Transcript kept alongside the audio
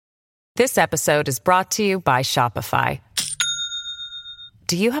This episode is brought to you by Shopify.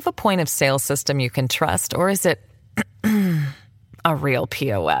 Do you have a point of sale system you can trust, or is it a real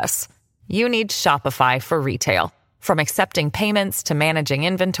POS? You need Shopify for retail. From accepting payments to managing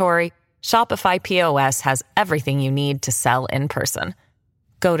inventory, Shopify POS has everything you need to sell in person.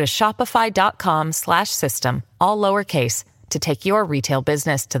 Go to shopify.com/system, all lowercase, to take your retail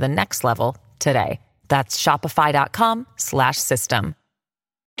business to the next level today. That's shopify.com/system.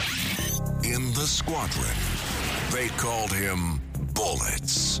 In the squadron, they called him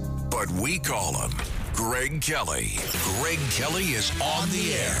Bullets, but we call him Greg Kelly. Greg Kelly is on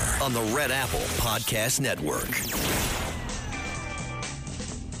the air on the Red Apple Podcast Network.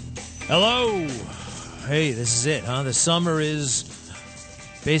 Hello. Hey, this is it, huh? The summer is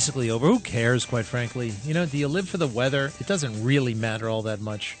basically over. Who cares, quite frankly? You know, do you live for the weather? It doesn't really matter all that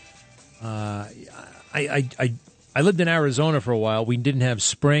much. I lived in Arizona for a while. We didn't have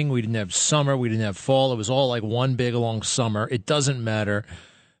spring. We didn't have summer. We didn't have fall. It was all like one big long summer. It doesn't matter.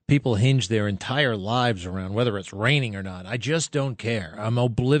 People hinge their entire lives around whether it's raining or not. I just don't care. I'm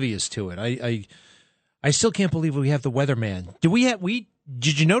oblivious to it. I still can't believe we have the weatherman.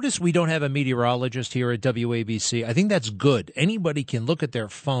 Did you notice we don't have a meteorologist here at WABC? I think that's good. Anybody can look at their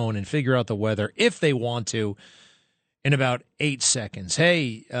phone and figure out the weather if they want to in about 8 seconds.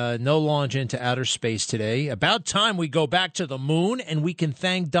 Hey, no launch into outer space today. About time we go back to the moon, and we can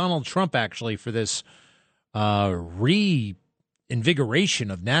thank Donald Trump, actually, for this reinvigoration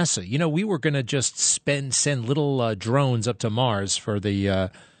of NASA. You know, we were going to just send little drones up to Mars for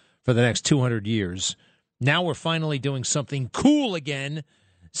the next 200 years. Now we're finally doing something cool again,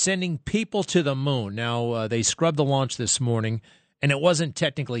 sending people to the moon. Now, they scrubbed the launch this morning, and it wasn't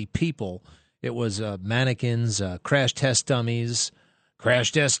technically people. It was mannequins, crash test dummies, though,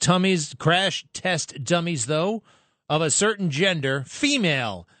 of a certain gender,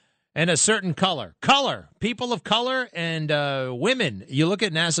 female, and a certain color. People of color, and women. You look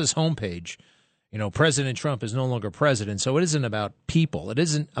at NASA's homepage, you know, President Trump is no longer president, so it isn't about people. It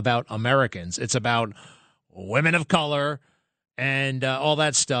isn't about Americans. It's about women of color and all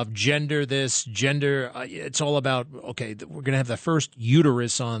that stuff, gender this, gender, it's all about, okay, we're going to have the first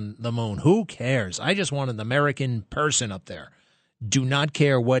uterus on the moon. Who cares? I just want an American person up there. Do not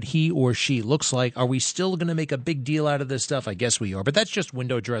care what he or she looks like. Are we still going to make a big deal out of this stuff? I guess we are, but that's just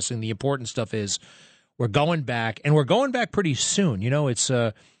window dressing. The important stuff is we're going back, and we're going back pretty soon. You know, it's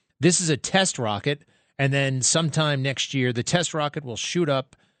this is a test rocket, and then sometime next year, the test rocket will shoot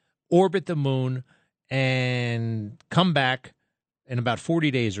up, orbit the moon, and come back in about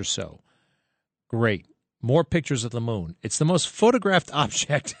 40 days or so. Great. More pictures of the moon. It's the most photographed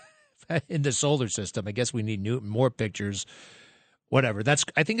object in the solar system. I guess we need more pictures. Whatever.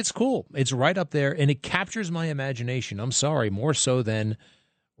 I think it's cool. It's right up there, and it captures my imagination. I'm sorry, more so than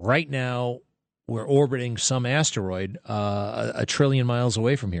right now we're orbiting some asteroid a trillion miles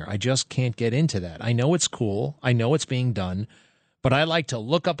away from here. I just can't get into that. I know it's cool. I know it's being done. But I like to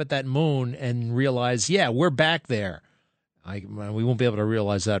look up at that moon and realize, yeah, we're back there. We won't be able to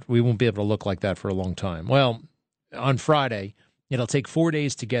realize that. We won't be able to look like that for a long time. Well, on Friday, it'll take 4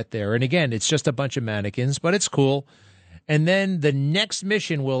 days to get there. And again, it's just a bunch of mannequins, but it's cool. And then the next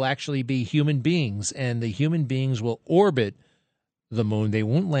mission will actually be human beings, and the human beings will orbit the moon. They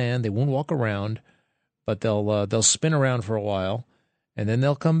won't land. They won't walk around, but they'll spin around for a while, and then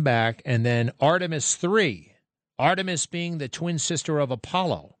they'll come back. And then Artemis 3, Artemis being the twin sister of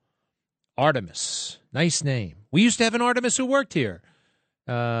Apollo. Artemis, nice name. We used to have an Artemis who worked here.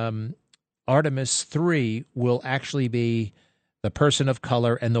 Artemis 3 will actually be the person of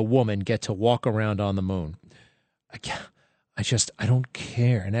color and the woman get to walk around on the moon. I don't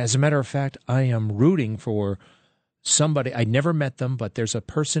care. And as a matter of fact, I am rooting for somebody. I never met them, but there's a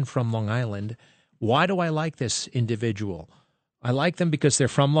person from Long Island. Why do I like this individual? I like them because they're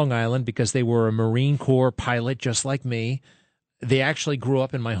from Long Island, because they were a Marine Corps pilot just like me. They actually grew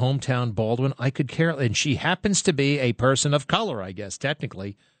up in my hometown, Baldwin. I could care. And she happens to be a person of color, I guess,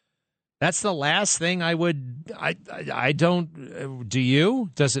 technically. That's the last thing I would, I don't, do you?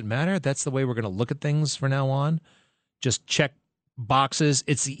 Does it matter? That's the way we're going to look at things from now on. Just check boxes.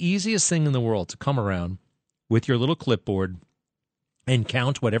 It's the easiest thing in the world to come around with your little clipboard and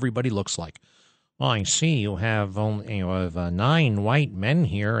count what everybody looks like. Well, I see you have only 9 white men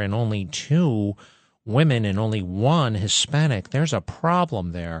here and only 2 women and only 1 Hispanic. There's a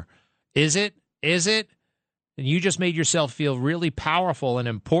problem there. Is it? Is it? And you just made yourself feel really powerful and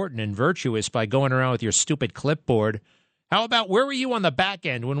important and virtuous by going around with your stupid clipboard. How about, where were you on the back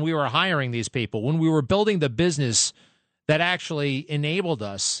end when we were hiring these people, when we were building the business that actually enabled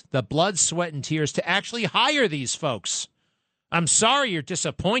us, the blood, sweat, and tears, to actually hire these folks? I'm sorry you're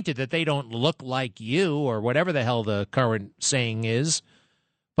disappointed that they don't look like you or whatever the hell the current saying is.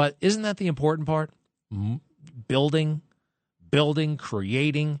 But isn't that the important part? Building,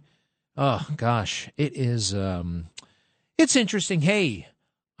 creating. Oh, gosh, it is. It's interesting. Hey,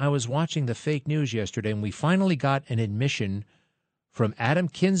 I was watching the fake news yesterday, and we finally got an admission from Adam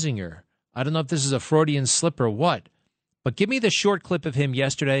Kinzinger. I don't know if this is a Freudian slip or what, but give me the short clip of him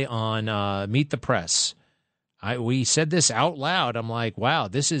yesterday on Meet the Press. We said this out loud. I'm like, wow,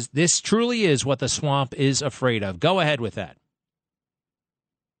 this truly is what the swamp is afraid of. Go ahead with that.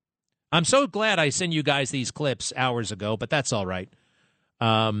 I'm so glad I sent you guys these clips hours ago, but that's all right.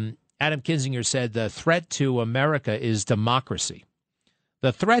 Adam Kinzinger said the threat to America is democracy.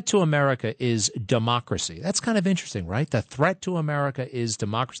 The threat to America is democracy. That's kind of interesting, right? The threat to America is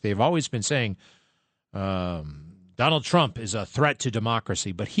democracy. They've always been saying Donald Trump is a threat to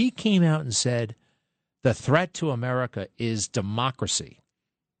democracy, but he came out and said the threat to America is democracy.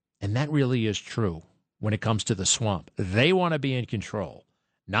 And that really is true when it comes to the swamp. They want to be in control.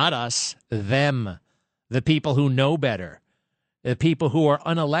 Not us, them, the people who know better, the people who are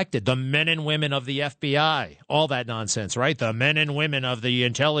unelected, the men and women of the FBI, all that nonsense, right? The men and women of the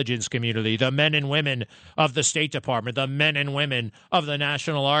intelligence community, the men and women of the State Department, the men and women of the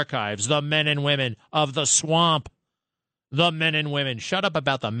National Archives, the men and women of the swamp, the men and women. Shut up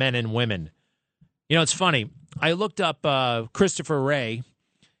about the men and women. You know, it's funny. I looked up Christopher Wray,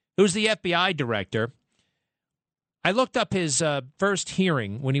 who's the FBI director. I looked up his first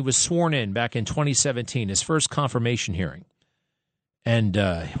hearing when he was sworn in back in 2017, his first confirmation hearing. And,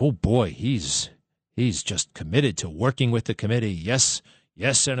 oh, boy, he's just committed to working with the committee. Yes,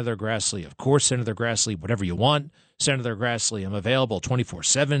 Senator Grassley. Of course, Senator Grassley, whatever you want. Senator Grassley, I'm available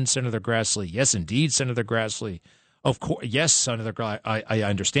 24/7, Senator Grassley. Yes, indeed, Senator Grassley. Of course, yes, Senator Grassley. I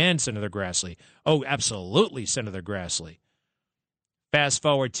understand, Senator Grassley. Oh, absolutely, Senator Grassley. Fast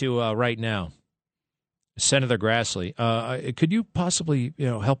forward to right now. Senator Grassley, could you possibly,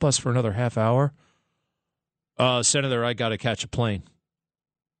 help us for another half hour? Senator, I got to catch a plane.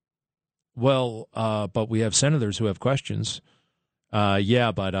 Well, but we have senators who have questions.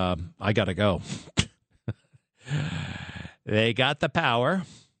 Yeah, but I got to go. They got the power,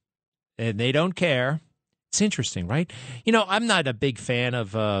 and they don't care. It's interesting, right? I'm not a big fan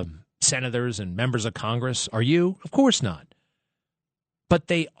of senators and members of Congress. Are you? Of course not. But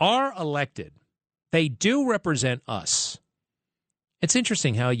they are elected. They do represent us. It's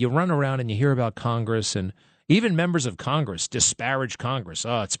interesting how you run around and you hear about Congress, and even members of Congress disparage Congress.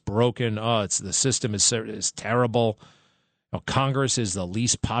 Oh, it's broken. Oh, the system is terrible. Congress is the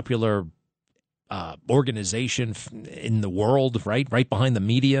least popular organization in the world, right behind the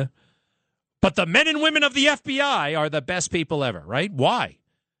media. But the men and women of the FBI are the best people ever, right? Why?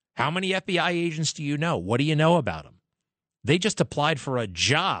 How many FBI agents do you know? What do you know about them? They just applied for a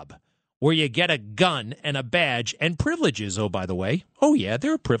job where you get a gun and a badge and privileges, oh, by the way. Oh, yeah,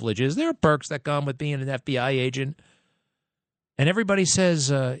 there are privileges. There are perks that come with being an FBI agent. And everybody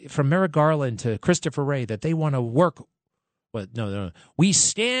says, from Merrick Garland to Christopher Wray, that they want to work. Well, no. We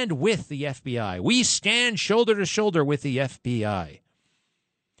stand with the FBI. We stand shoulder to shoulder with the FBI.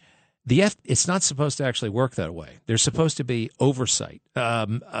 It's not supposed to actually work that way. There's supposed to be oversight.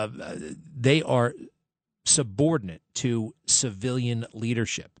 They are subordinate to civilian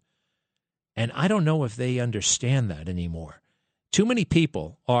leadership. And I don't know if they understand that anymore. Too many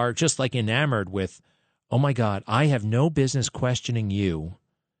people are just like enamored with, oh, my God, I have no business questioning you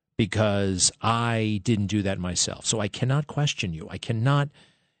because I didn't do that myself. So I cannot question you.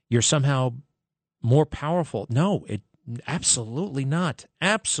 You're somehow more powerful. No, absolutely not.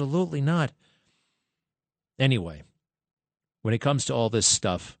 Absolutely not. Anyway, when it comes to all this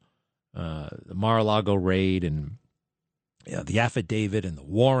stuff, the Mar-a-Lago raid and the affidavit and the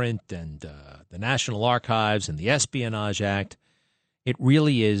warrant and the National Archives and the Espionage Act, it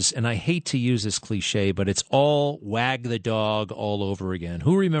really is, and I hate to use this cliche, but it's all Wag the Dog all over again.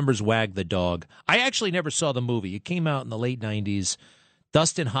 Who remembers Wag the Dog? I actually never saw the movie. It came out in the late 90s.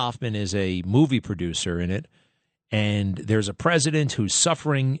 Dustin Hoffman is a movie producer in it, and there's a president who's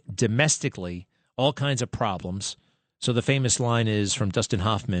suffering domestically all kinds of problems. So the famous line is from Dustin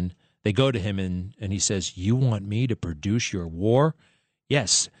Hoffman. They go to him and he says, "You want me to produce your war?"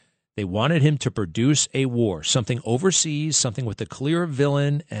 Yes, they wanted him to produce a war, something overseas, something with a clear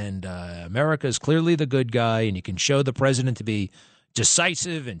villain, and America is clearly the good guy, and you can show the president to be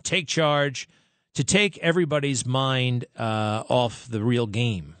decisive and take charge, to take everybody's mind off the real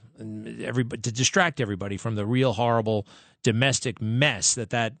game, to distract everybody from the real horrible domestic mess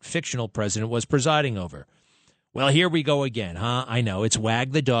that fictional president was presiding over. Well, here we go again, huh? I know, it's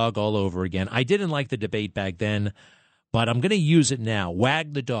Wag the Dog all over again. I didn't like the debate back then. but I'm going to use it now.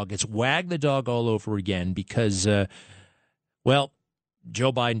 Wag the dog. It's wag the dog all over again because, well,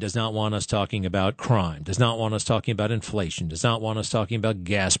 Joe Biden does not want us talking about crime, does not want us talking about inflation, does not want us talking about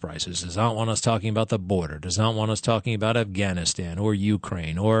gas prices, does not want us talking about the border, does not want us talking about Afghanistan or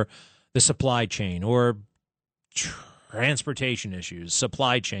Ukraine or the supply chain or transportation issues,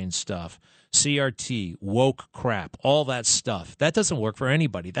 supply chain stuff, CRT, woke crap, all that stuff. That doesn't work for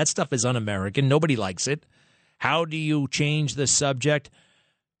anybody. That stuff is un-American. Nobody likes it. How do you change the subject?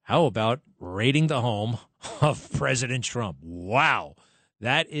 How about raiding the home of President Trump? Wow.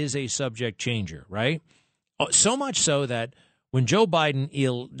 That is a subject changer, right? So much so that when Joe Biden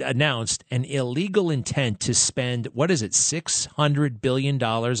announced an illegal intent to spend, $600 billion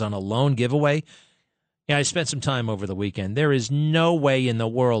on a loan giveaway? Yeah, I spent some time over the weekend. There is no way in the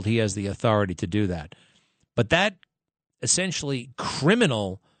world he has the authority to do that. But that essentially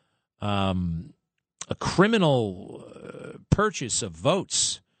criminal purchase of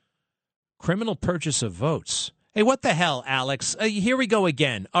votes. Criminal purchase of votes. Hey, what the hell, Alex? Here we go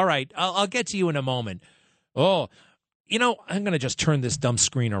again. All right, I'll get to you in a moment. Oh, I'm going to just turn this dumb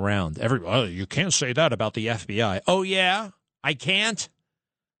screen around. You can't say that about the FBI. Oh, yeah? I can't?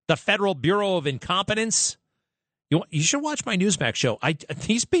 The Federal Bureau of Incompetence? You should watch my Newsmax show.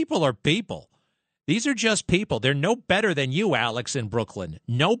 These people are people. These are just people. They're no better than you, Alex, in Brooklyn.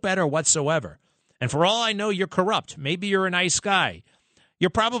 No better whatsoever. And for all I know, you're corrupt. Maybe you're a nice guy. You're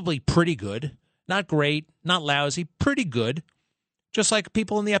probably pretty good. Not great, not lousy, pretty good. Just like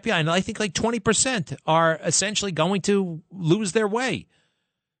people in the FBI. And I think like 20% are essentially going to lose their way.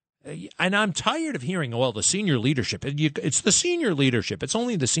 And I'm tired of hearing, well, the senior leadership. It's the senior leadership. It's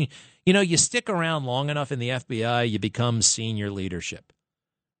only the senior. You stick around long enough in the FBI, you become senior leadership.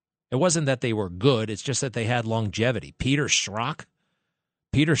 It wasn't that they were good. It's just that they had longevity. Peter Strzok,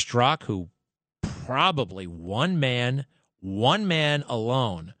 who probably one man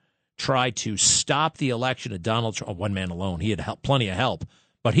alone tried to stop the election of Donald Trump. One man alone. He had plenty of help,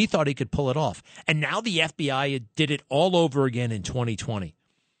 but he thought he could pull it off. And now the FBI did it all over again in 2020.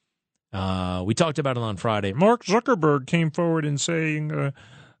 We talked about it on Friday. Mark Zuckerberg came forward and saying, the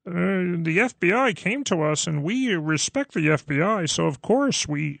FBI came to us and we respect the FBI. So, of course,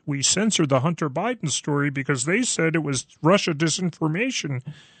 we censored the Hunter Biden story because they said it was Russia disinformation.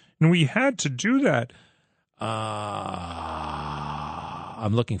 And we had to do that.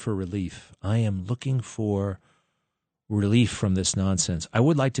 I'm looking for relief. I am looking for relief from this nonsense. I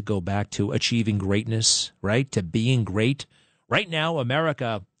would like to go back to achieving greatness, right? To being great. Right now,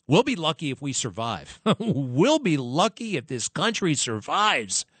 America, we'll be lucky if we survive. We'll be lucky if this country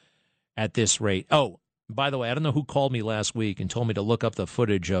survives at this rate. Oh, by the way, I don't know who called me last week and told me to look up the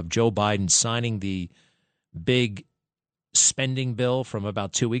footage of Joe Biden signing the big spending bill from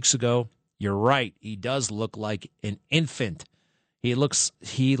about 2 weeks ago. You're right. He does look like an infant. He looks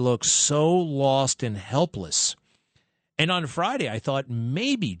so lost and helpless. And on Friday, I thought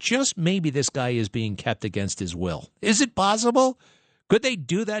maybe, just maybe, this guy is being kept against his will. Is it possible? Could they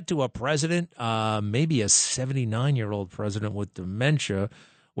do that to a president? Maybe a 79-year-old president with dementia,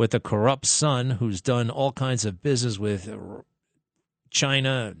 with a corrupt son who's done all kinds of business with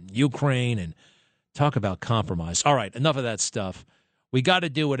China, Ukraine, and talk about compromise. All right, enough of that stuff. We got to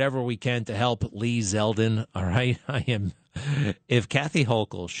do whatever we can to help Lee Zeldin, all right? If Kathy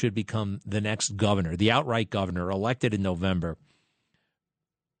Hochul should become the next governor, the outright governor, elected in November,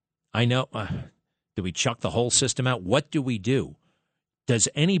 I know, do we chuck the whole system out? What do we do? Does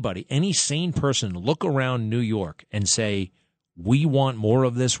anybody, any sane person, look around New York and say, we want more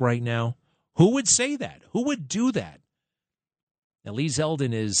of this right now? Who would say that? Who would do that? Now, Lee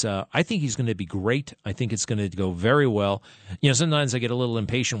Zeldin is, I think he's going to be great. I think it's going to go very well. Sometimes I get a little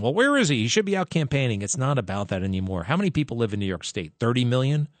impatient. Well, where is he? He should be out campaigning. It's not about that anymore. How many people live in New York State? 30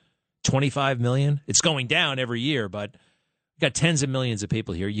 million? 25 million? It's going down every year, but we've got tens of millions of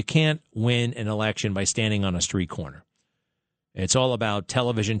people here. You can't win an election by standing on a street corner. It's all about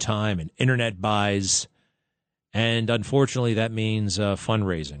television time and internet buys, and unfortunately that means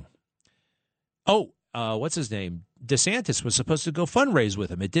fundraising. Oh, what's his name? DeSantis was supposed to go fundraise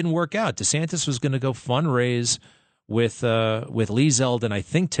with him. It didn't work out. DeSantis was going to go fundraise with Lee Zeldin, I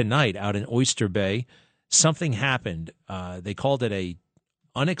think tonight, out in Oyster Bay. Something happened. They called it a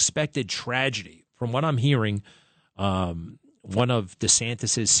unexpected tragedy. From what I'm hearing, one of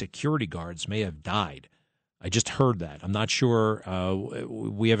DeSantis's security guards may have died. I just heard that. I'm not sure.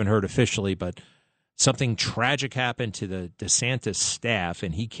 We haven't heard officially, but something tragic happened to the DeSantis staff,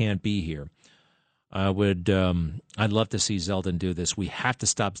 and he can't be here. I'd love to see Zeldin do this. We have to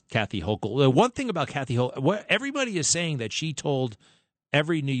stop Kathy Hochul. The one thing about Kathy Hochul, everybody is saying that she told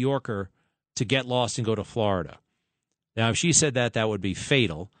every New Yorker to get lost and go to Florida. Now, if she said that, that would be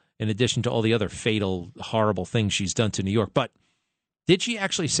fatal, in addition to all the other fatal, horrible things she's done to New York. But did she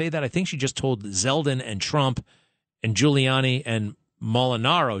actually say that? I think she just told Zeldin and Trump and Giuliani and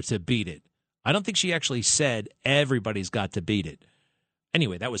Molinaro to beat it. I don't think she actually said everybody's got to beat it.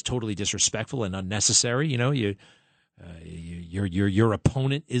 Anyway, that was totally disrespectful and unnecessary. You know, your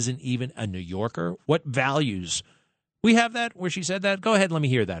opponent isn't even a New Yorker. What values? We have that where she said that? Go ahead, let me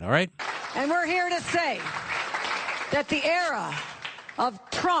hear that, all right? And we're here to say that the era of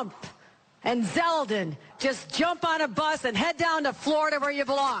Trump and Zeldin, just jump on a bus and head down to Florida where you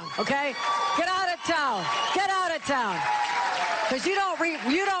belong, okay? Get out of town. Get out of town. Because you don't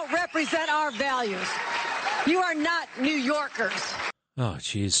represent our values. You are not New Yorkers. Oh,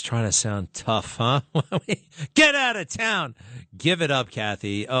 geez, trying to sound tough, huh? Get out of town. Give it up,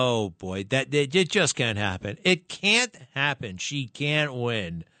 Kathy. Oh, boy, it just can't happen. It can't happen. She can't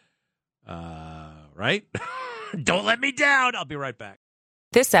win. Right? Don't let me down. I'll be right back.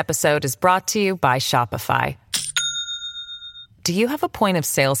 This episode is brought to you by Shopify. Do you have a point of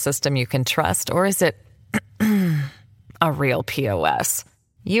sale system you can trust, or is it a real POS?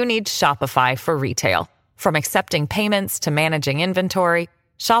 You need Shopify for retail. From accepting payments to managing inventory,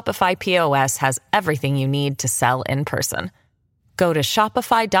 Shopify POS has everything you need to sell in person. Go to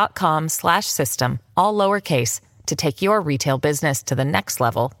shopify.com/system, all lowercase, to take your retail business to the next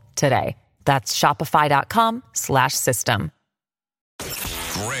level today. That's shopify.com/system.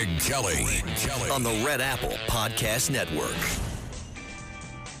 Greg Kelly on the Red Apple Podcast Network.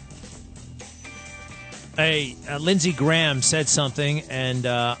 Hey, Lindsey Graham said something, and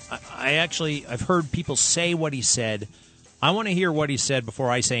I've heard people say what he said. I want to hear what he said before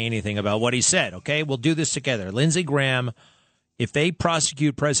I say anything about what he said, okay? We'll do this together. Lindsey Graham, if they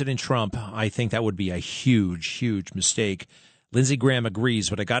prosecute President Trump, I think that would be a huge, huge mistake. Lindsey Graham agrees,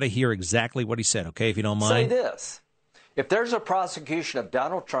 but I got to hear exactly what he said, okay, if you don't mind? Say this. If there's a prosecution of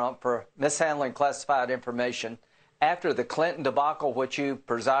Donald Trump for mishandling classified information after the Clinton debacle, which you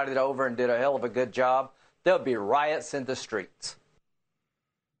presided over and did a hell of a good job, there'll be riots in the streets.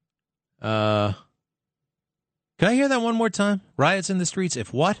 Can I hear that one more time? Riots in the streets,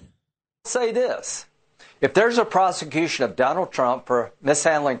 if what? Say this. If there's a prosecution of Donald Trump for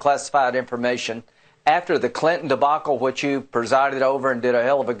mishandling classified information after the Clinton debacle, which you presided over and did a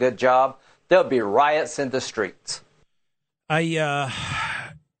hell of a good job, there'll be riots in the streets. I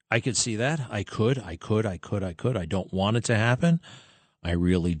could see that. I could. I don't want it to happen. I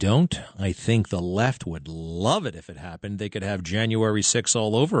really don't. I think the left would love it if it happened. They could have January 6th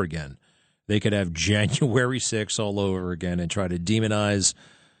all over again. They could have January 6th all over again and try to demonize,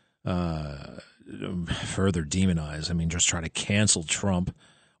 further demonize. I mean, just try to cancel Trump,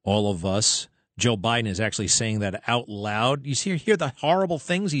 all of us. Joe Biden is actually saying that out loud. You hear the horrible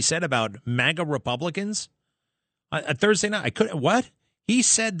things he said about MAGA Republicans? Thursday night, I couldn't. What? He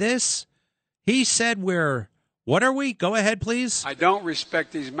said this? He said what are we? Go ahead, please. I don't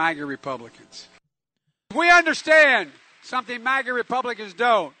respect these MAGA Republicans. We understand something MAGA Republicans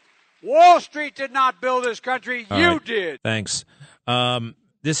don't. Wall Street did not build this country. All you right. did. Thanks.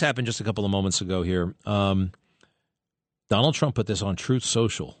 This happened just a couple of moments ago here. Donald Trump put this on Truth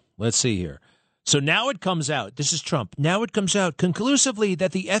Social. Let's see here. So now it comes out. This is Trump. Now it comes out conclusively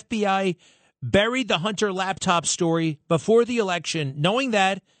that the FBI buried the Hunter laptop story before the election, knowing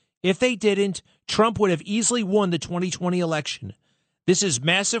that if they didn't, Trump would have easily won the 2020 election. This is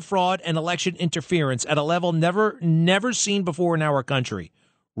massive fraud and election interference at a level never seen before in our country.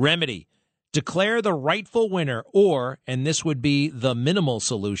 Remedy: declare the rightful winner, or, and this would be the minimal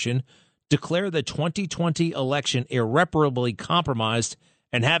solution, declare the 2020 election irreparably compromised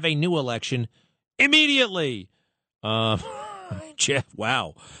and have a new election immediately. Jeff,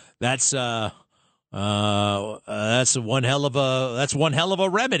 wow. That's one hell of a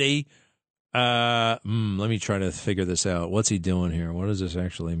remedy. Let me try to figure this out. What's he doing here? What does this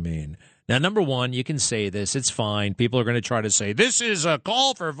actually mean? Now, number one, you can say this. It's fine. People are going to try to say this is a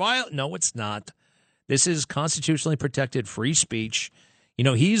call for violence. No, it's not. This is constitutionally protected free speech. You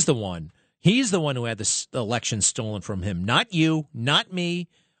know, he's the one. He's the one who had the election stolen from him. Not you, not me.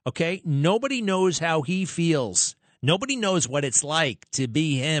 Okay? Nobody knows how he feels. Nobody knows what it's like to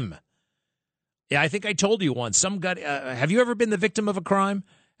be him. Yeah, I think I told you once. Some guy. Have you ever been the victim of a crime?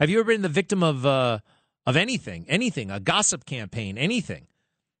 Have you ever been the victim of anything? Anything? A gossip campaign? Anything?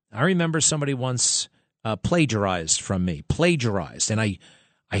 I remember somebody once plagiarized from me. Plagiarized, and I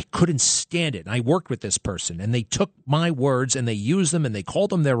couldn't stand it. And I worked with this person, and they took my words and they used them and they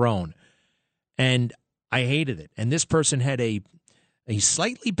called them their own, and I hated it. And this person had a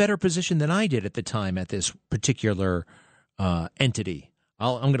slightly better position than I did at the time at this particular entity.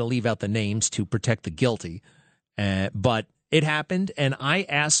 I'm going to leave out the names to protect the guilty. But it happened, and I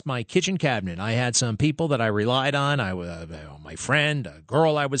asked my kitchen cabinet. I had some people that I relied on. My friend, a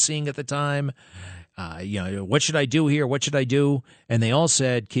girl I was seeing at the time. What should I do here? What should I do? And they all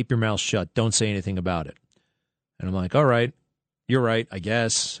said, keep your mouth shut. Don't say anything about it. And I'm like, all right, you're right, I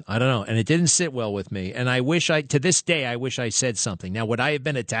guess. I don't know. And it didn't sit well with me. And to this day, I wish I said something. Now, would I have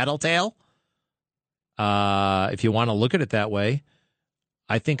been a tattletale? If you want to look at it that way,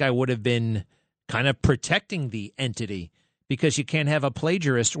 I think I would have been kind of protecting the entity, because you can't have a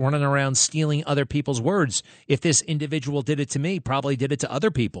plagiarist running around stealing other people's words. If this individual did it to me, probably did it to other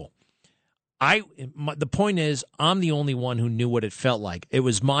people. The point is, I'm the only one who knew what it felt like. It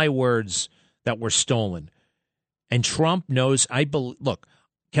was my words that were stolen. And Trump knows, look,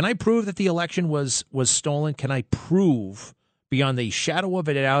 can I prove that the election was stolen? Can I prove beyond the shadow of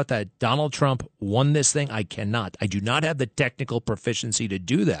a doubt that Donald Trump won this thing? I cannot. I do not have the technical proficiency to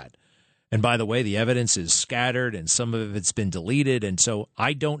do that. And by the way, the evidence is scattered and some of it's been deleted. And so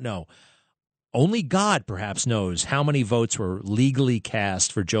I don't know. Only God perhaps knows how many votes were legally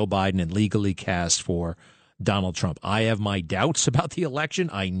cast for Joe Biden and legally cast for Donald Trump. I have my doubts about the election.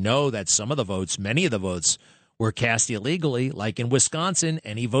 I know that some of the votes, many of the votes, were cast illegally, like in Wisconsin.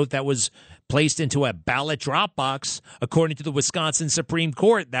 Any vote that was placed into a ballot drop box, according to the Wisconsin Supreme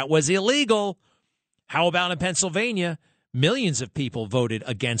Court, that was illegal. How about in Pennsylvania? Millions of people voted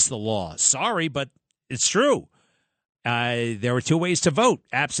against the law. Sorry, but it's true. There were two ways to vote: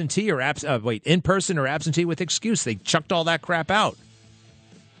 absentee or in person or absentee with excuse. They chucked all that crap out.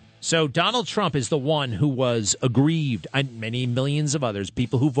 So Donald Trump is the one who was aggrieved, and many millions of others,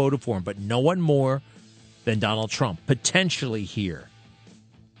 people who voted for him, but no one more than Donald Trump, potentially here.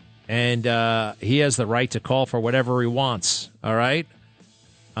 And he has the right to call for whatever he wants, all right?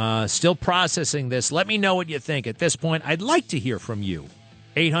 Still processing this. Let me know what you think. At this point, I'd like to hear from you.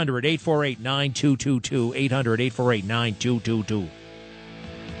 800-848-9222, 800-848-9222.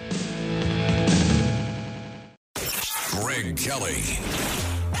 Greg Kelly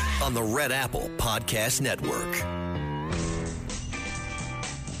on the Red Apple Podcast Network.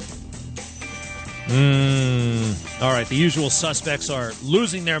 All right, the usual suspects are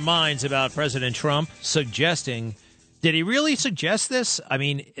losing their minds about President Trump, suggesting, did he really suggest this? I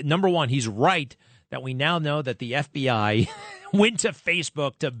mean, number one, he's right that we now know that the FBI went to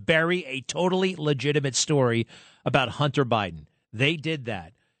Facebook to bury a totally legitimate story about Hunter Biden. They did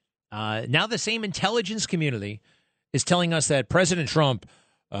that. Now the same intelligence community is telling us that President Trump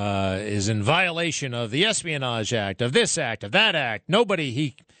is in violation of the Espionage Act, of this act, of that act.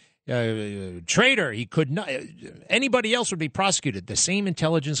 Traitor, he could not. Anybody else would be prosecuted. The same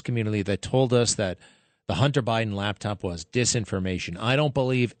intelligence community that told us that the Hunter Biden laptop was disinformation. I don't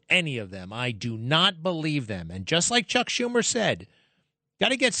believe any of them. I do not believe them. And just like Chuck Schumer said, got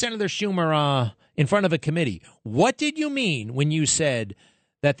to get Senator Schumer in front of a committee. What did you mean when you said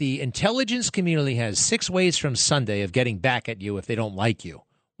that the intelligence community has 6 ways from Sunday of getting back at you if they don't like you?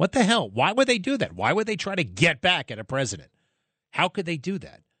 What the hell? Why would they do that? Why would they try to get back at a president? How could they do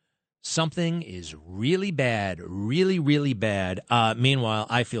that? Something is really bad, really, really bad. Meanwhile,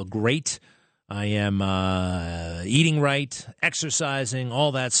 I feel great. I am eating right, exercising,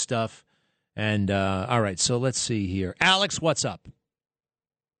 all that stuff. And all right, so let's see here. Alex, what's up?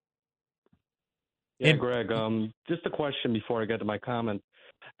 Yeah, Greg, just a question before I get to my comment.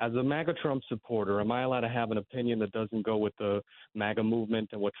 As a MAGA Trump supporter, am I allowed to have an opinion that doesn't go with the MAGA movement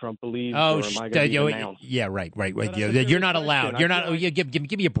and what Trump believes? Oh, or am I going to be denounced? Yeah, right. You're not allowed. You're not.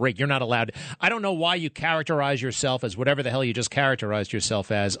 Give me a break. You're not allowed. I don't know why you characterize yourself as whatever the hell you just characterized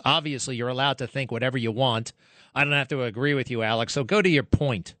yourself as. Obviously, you're allowed to think whatever you want. I don't have to agree with you, Alex. So go to your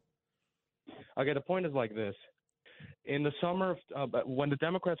point. Okay, the point is like this. In the summer, when the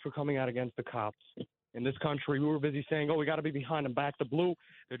Democrats were coming out against the cops in this country, we were busy saying, we got to be behind them, back the blue.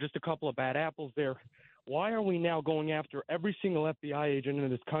 They're just a couple of bad apples there. Why are we now going after every single FBI agent in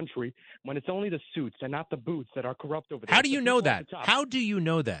this country when it's only the suits and not the boots that are corrupt over there? How do you know that? How do you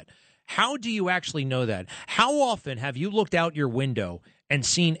know that? How do you actually know that? How often have you looked out your window and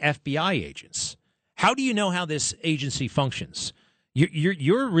seen FBI agents? How do you know how this agency functions?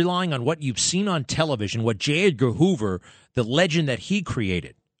 You're relying on what you've seen on television, what J. Edgar Hoover, the legend that he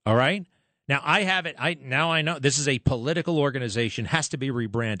created, all right? Now, I have it. I know this is a political organization, has to be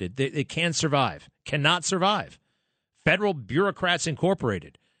rebranded. It can't survive, cannot survive. Federal Bureaucrats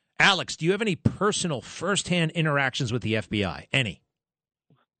Incorporated. Alex, do you have any personal firsthand interactions with the FBI? Any?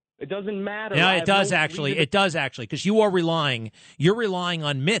 It doesn't matter. Yeah, it does actually. It does actually, because you're relying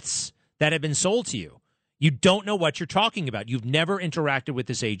on myths that have been sold to you. You don't know what you're talking about. You've never interacted with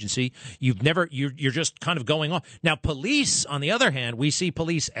this agency. You're just kind of going on. Now, police, on the other hand, we see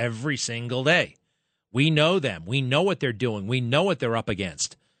police every single day. We know them. We know what they're doing. We know what they're up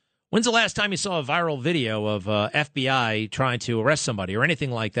against. When's the last time you saw a viral video of FBI trying to arrest somebody or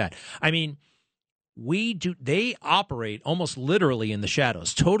anything like that? I mean, they operate almost literally in the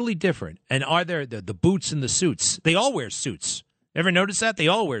shadows, totally different. And are there the boots and the suits? They all wear suits. Ever notice that? They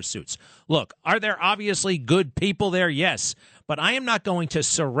all wear suits. Look, are there obviously good people there? Yes. But I am not going to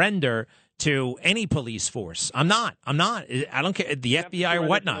surrender to any police force. I'm not. I don't care, the FBI or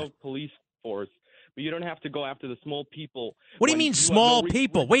whatnot. Police force. But you don't have to go after the small people. What do you mean small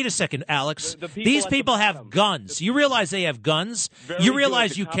people? Wait a second, Alex. These people have guns. You realize they have guns? You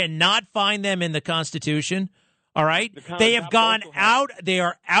realize you cannot find them in the Constitution? All right? They have gone out. They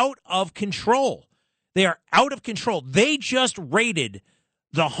are out of control. They are out of control. They just raided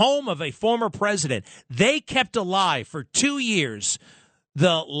the home of a former president. They kept alive for 2 years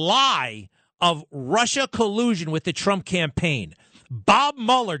the lie of Russia collusion with the Trump campaign. Bob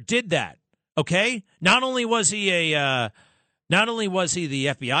Mueller did that. Okay, not only was he the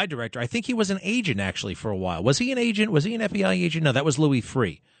FBI director, I think he was an agent actually for a while. Was he an agent? Was he an FBI agent? No, that was Louis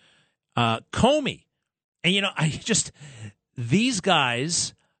Freeh. Comey. And these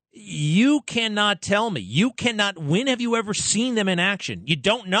guys, you cannot tell me. When have you ever seen them in action? You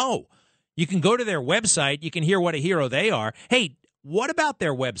don't know. You can go to their website. You can hear what a hero they are. Hey, what about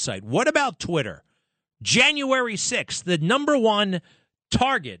their website? What about Twitter? January 6th, the number one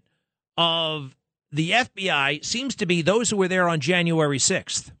target of the FBI seems to be those who were there on January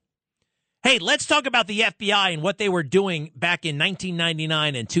 6th. Hey, let's talk about the FBI and what they were doing back in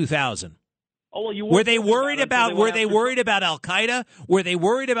 1999 and 2000. Oh, well, were they worried about Al Qaeda? Were they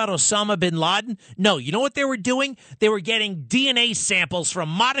worried about Osama bin Laden? No. You know what they were doing? They were getting DNA samples from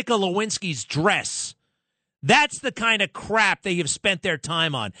Monica Lewinsky's dress. That's the kind of crap they have spent their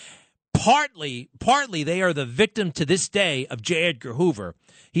time on. Partly they are the victim to this day of J. Edgar Hoover.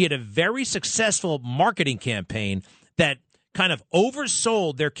 He had a very successful marketing campaign that kind of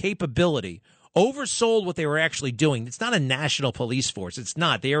oversold their capability, oversold what they were actually doing. It's not a national police force. It's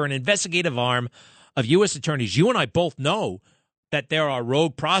not. They are an investigative arm of U.S. attorneys. You and I both know that there are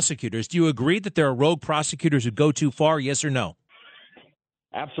rogue prosecutors. Do you agree that there are rogue prosecutors who go too far? Yes or no?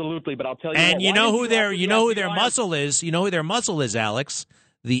 Absolutely, but I'll tell you. And you know who their muscle is. You know who their muscle is, Alex.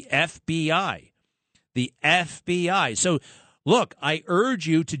 The FBI. The FBI. So, look, I urge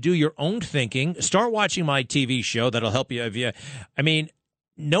you to do your own thinking. Start watching my TV show. That'll help you.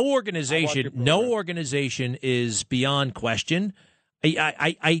 No organization is beyond question.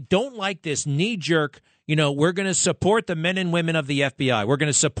 I don't like this knee-jerk, we're going to support the men and women of the FBI. We're going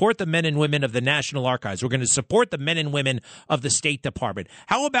to support the men and women of the National Archives. We're going to support the men and women of the State Department.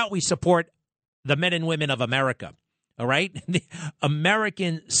 How about we support the men and women of America? All right? The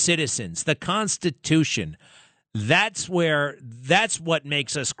American citizens, the Constitution. That's what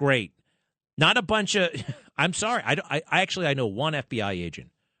makes us great. Not a bunch of, I'm sorry. I know one FBI agent.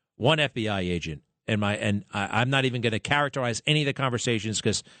 And I'm not even going to characterize any of the conversations,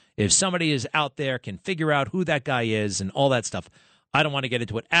 because if somebody is out there can figure out who that guy is and all that stuff, I don't want to get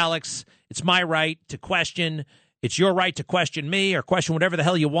into it. Alex, it's my right to question. It's your right to question me or question whatever the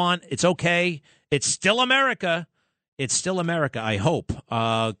hell you want. It's okay. It's still America. It's still America, I hope.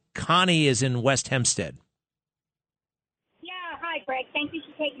 Connie is in West Hempstead. Yeah, hi, Greg. Thank you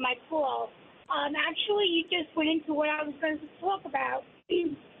for taking my call. Actually, you just went into what I was going to talk about.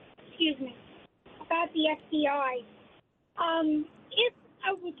 Excuse me. About the FBI. If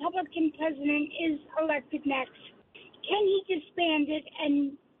a Republican president is elected next, can he disband it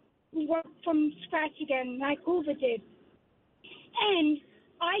and work from scratch again like Hoover did? And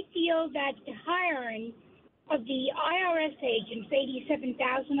I feel that the hiring of the IRS agents,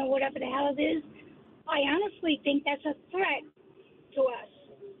 87,000 or whatever the hell it is, I honestly think that's a threat to us.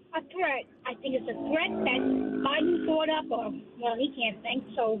 A threat. I think it's a threat that Biden thought up, or, well, he can't think,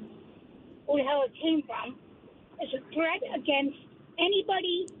 so who the hell it came from. It's a threat against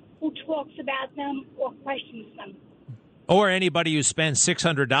anybody who talks about them or questions them. Or anybody who spends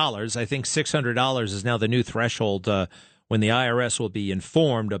 $600. I think $600 is now the new threshold when the IRS will be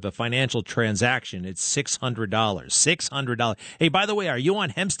informed of a financial transaction. It's $600. $600. Hey, by the way, are you on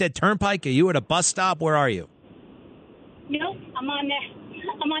Hempstead Turnpike? Are you at a bus stop? Where are you? Nope, I'm on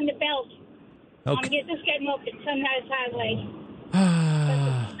the belt. Okay. I'm just getting off at Sunrise Highway. A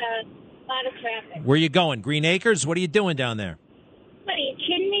lot of traffic. Where are you going? Green Acres? What are you doing down there? What, are you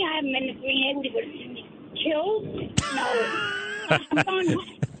kidding me? I haven't been to Green Acres. Killed? No.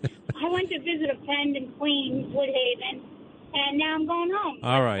 I went to visit a friend in Queens, Woodhaven, and now I'm going home.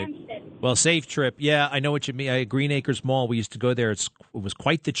 All right. Well, safe trip. Yeah, I know what you mean. Green Acres Mall, we used to go there. It was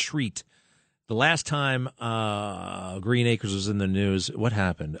quite the treat. The last time Green Acres was in the news, what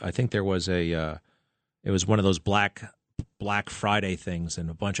happened? I think there was a It was one of those Black Friday things, and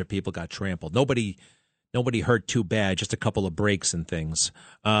a bunch of people got trampled. Nobody hurt too bad, just a couple of breaks and things.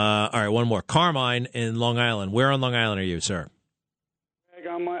 All right, one more. Carmine in Long Island. Where on Long Island are you, sir?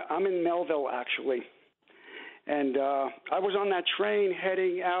 I'm in Melville, actually. And I was on that train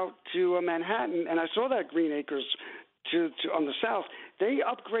heading out to Manhattan, and I saw that Green Acres to on the south. They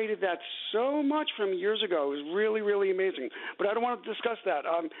upgraded that so much from years ago. It was really, really amazing. But I don't want to discuss that.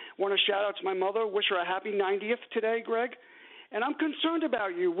 I want to shout out to my mother, wish her a happy 90th today, Greg. And I'm concerned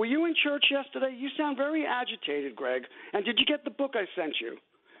about you. Were you in church yesterday? You sound very agitated, Greg. And did you get the book I sent you?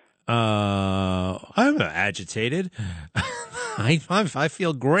 I'm agitated. I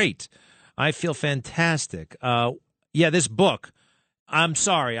feel great. I feel fantastic. Yeah, this book. I'm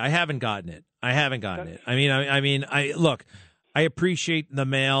sorry, I haven't gotten it. I mean, look. I appreciate the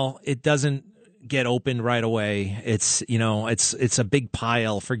mail. It doesn't get opened right away. It's a big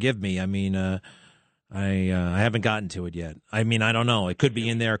pile. Forgive me. I mean, I haven't gotten to it yet. I mean, I don't know. It could be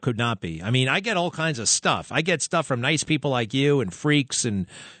in there. It could not be. I mean, I get all kinds of stuff. I get stuff from nice people like you and freaks, and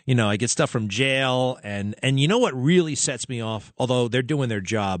I get stuff from jail. And you know what really sets me off? Although they're doing their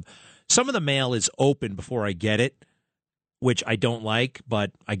job, some of the mail is open before I get it, which I don't like, but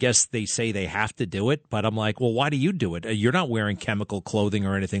I guess they say they have to do it. But I'm like, well, why do you do it? You're not wearing chemical clothing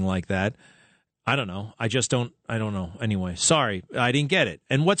or anything like that. I don't know. I don't know. Anyway, sorry, I didn't get it.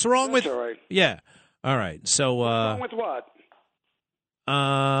 And what's wrong with? All right. Yeah. All right. So. What's wrong with what?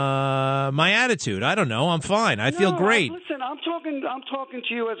 My attitude. I don't know. I'm fine. I feel great. Listen, I'm talking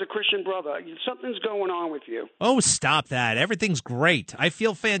to you as a Christian brother. Something's going on with you. Oh, stop that. Everything's great. I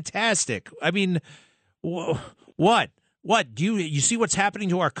feel fantastic. I mean, what? What, do you see what's happening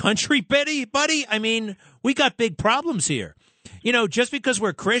to our country, buddy? I mean, we got big problems here. Just because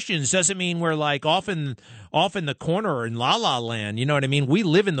we're Christians doesn't mean we're like off in the corner or in la la land. You know what I mean? We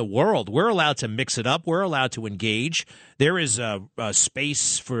live in the world. We're allowed to mix it up. We're allowed to engage. There is a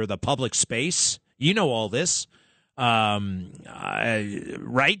space for the public space. You know all this. Right,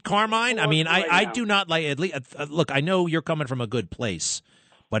 Carmine? I mean, I do not like, at least, look, I know you're coming from a good place.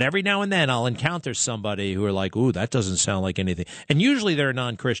 But every now and then I'll encounter somebody who are like, ooh, that doesn't sound like anything. And usually they're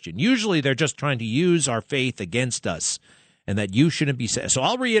non-Christian. Usually they're just trying to use our faith against us, and that you shouldn't be. So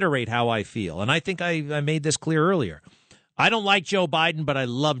I'll reiterate how I feel. And I think I made this clear earlier. I don't like Joe Biden, but I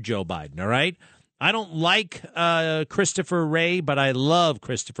love Joe Biden, all right? I don't like Christopher Wray, but I love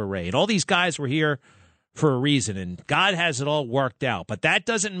Christopher Wray. And all these guys were here for a reason, and God has it all worked out. But that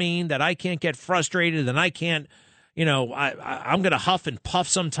doesn't mean that I can't get frustrated and I can't. I'm going to huff and puff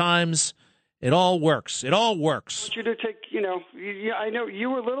sometimes. It all works. It all works. I want you to take, I know you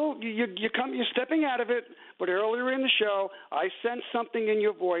were you're stepping out of it, but earlier in the show, I sensed something in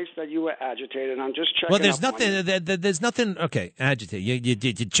your voice that you were agitated. I'm just checking. Well, there's nothing. Okay, agitated. You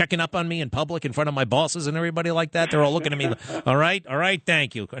checking up on me in public in front of my bosses and everybody like that. They're all looking at me. All right.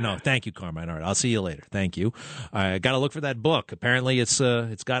 Thank you. No, thank you, Carmine. All right, I'll see you later. Thank you. I got to look for that book. Apparently, it's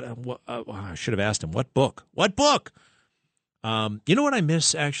got. I should have asked him what book. What book? You know what I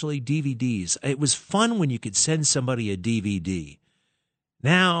miss, actually? DVDs. It was fun when you could send somebody a DVD.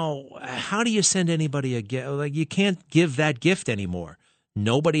 Now, how do you send anybody a gift? Like, you can't give that gift anymore.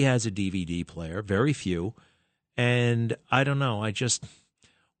 Nobody has a DVD player, very few. And I don't know.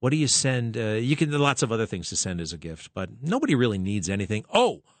 What do you send? You can, there are lots of other things to send as a gift, but nobody really needs anything.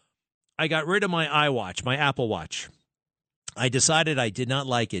 Oh, I got rid of my iWatch, my Apple Watch. I decided I did not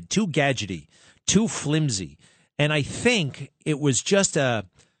like it. Too gadgety, too flimsy. And I think it was just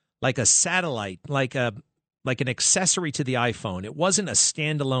like a satellite, like an accessory to the iPhone. It wasn't a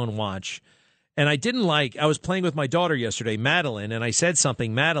standalone watch. And I was playing with my daughter yesterday, Madeline, and I said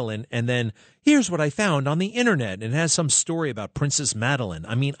something, Madeline, and then here's what I found on the internet. And it has some story about Princess Madeline.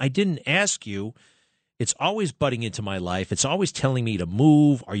 I mean, I didn't ask you. It's always butting into my life. It's always telling me to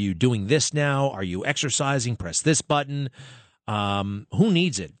move. Are you doing this now? Are you exercising? Press this button. Who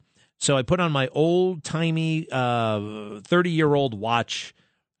needs it? So I put on my old-timey 30-year-old watch,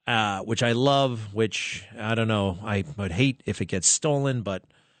 which I love, which, I don't know, I would hate if it gets stolen, but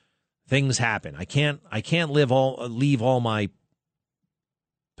things happen. I can't leave all my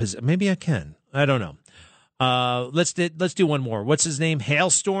maybe I can. I don't know. Let's do one more. What's his name?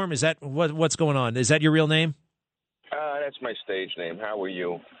 Hailstorm? Is that what's going on? Is that your real name? That's my stage name. How are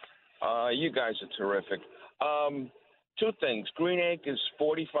you? You guys are terrific. Two things. Green Acres,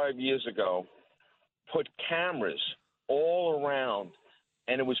 45 years ago, put cameras all around,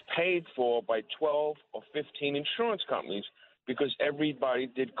 and it was paid for by 12 or 15 insurance companies because everybody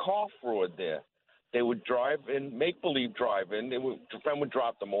did car fraud there. They would drive in, make-believe drive in. A friend would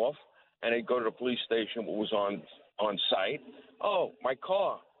drop them off, and they'd go to the police station, what was on site. Oh, my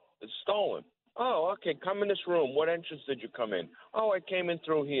car is stolen. Oh, okay, come in this room. What entrance did you come in? Oh, I came in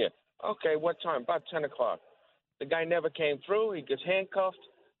through here. Okay, what time? About 10 o'clock. The guy never came through. He gets handcuffed,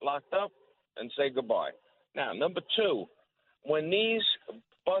 locked up, and say goodbye. Now, number two, when these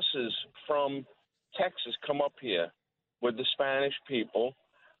buses from Texas come up here with the Spanish people,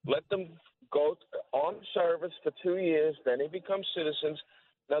 let them go on service for 2 years, then they become citizens.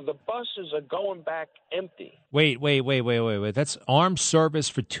 Now, the buses are going back empty. Wait. That's armed service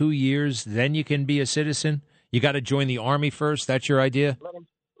for 2 years, then you can be a citizen? You got to join the Army first? That's your idea? Let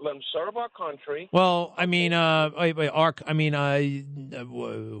them serve our country. Well, I mean,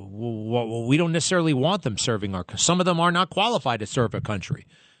 we don't necessarily want them serving our. Some of them are not qualified to serve a country.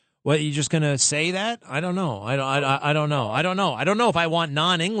 What, you just going to say that? I don't know. I don't know. I don't know if I want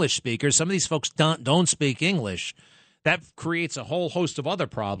non-English speakers. Some of these folks don't speak English. That creates a whole host of other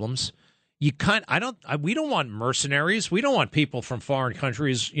problems. We don't want mercenaries. We don't want people from foreign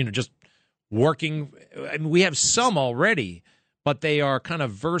countries, just working. I mean, we have some already, but they are kind of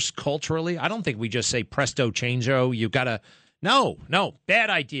versed culturally. I don't think we just say presto changeo. You got to no,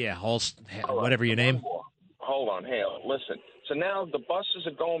 bad idea. Whatever your name. Hold on, Hale. Listen. So now the buses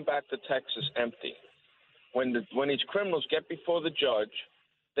are going back to Texas empty. When these criminals get before the judge,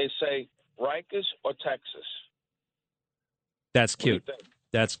 they say Rikers or Texas. That's cute.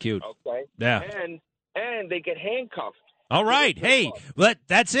 That's cute. Okay. Yeah. And they get handcuffed. All right. Hey,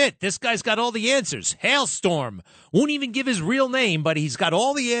 that's it. This guy's got all the answers. Hailstorm. Won't even give his real name, but he's got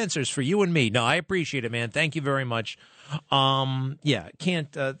all the answers for you and me. No, I appreciate it, man. Thank you very much.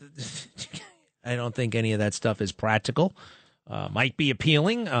 Can't. I don't think any of that stuff is practical. Might be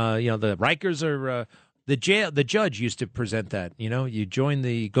appealing. The Rikers are the jail. The judge used to present that.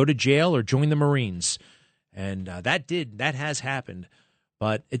 You go to jail or join the Marines. And that has happened,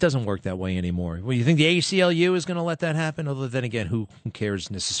 but it doesn't work that way anymore. Well, you think the ACLU is going to let that happen? Other than, again, who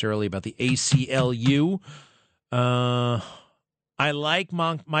cares necessarily about the ACLU? I like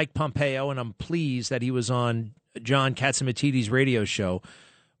Mike Pompeo, and I'm pleased that he was on John Catsimatidis' radio show.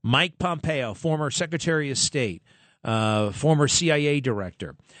 Mike Pompeo, former Secretary of State, former CIA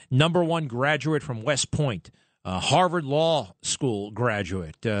director, #1 graduate from West Point, Harvard Law School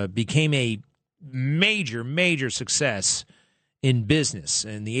graduate, became a major success in business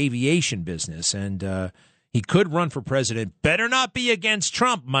and the aviation business, and he could run for president. Better not be against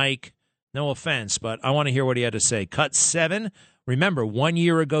Trump, Mike. No offense, but I want to hear what he had to say. Cut 7. Remember, 1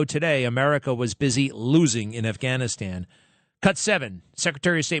 year ago today, America was busy losing in Afghanistan. Cut 7.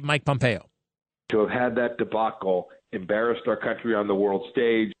 Secretary of State Mike Pompeo. To have had that debacle embarrassed our country on the world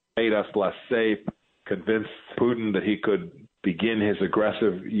stage, made us less safe, convinced Putin that he could begin his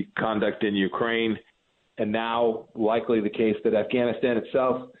aggressive conduct in Ukraine, and now likely the case that Afghanistan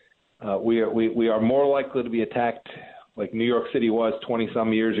itself, we are more likely to be attacked like New York City was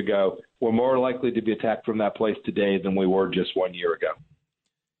 20-some years ago. We're more likely to be attacked from that place today than we were just 1 year ago.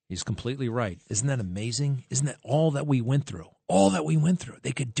 He's completely right. Isn't that amazing? Isn't that all that we went through? All that we went through.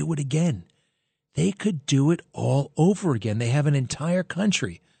 They could do it again. They could do it all over again. They have an entire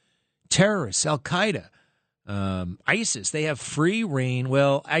country. Terrorists, Al-Qaeda, ISIS, they have free reign.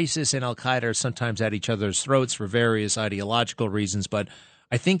 Well, ISIS and Al-Qaeda are sometimes at each other's throats for various ideological reasons, but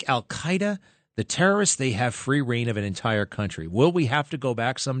I think Al-Qaeda, the terrorists, they have free reign of an entire country. Will we have to go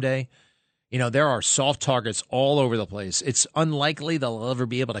back someday? There are soft targets all over the place. It's unlikely they'll ever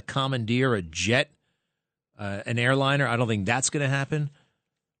be able to commandeer a jet, an airliner. I don't think that's going to happen,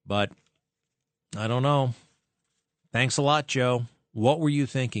 but I don't know. Thanks a lot, Joe. What were you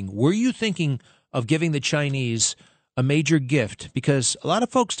thinking? Were you thinking of giving the Chinese a major gift? Because a lot of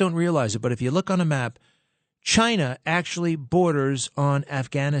folks don't realize it, but if you look on a map, China actually borders on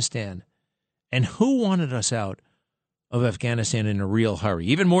Afghanistan. And who wanted us out of Afghanistan in a real hurry?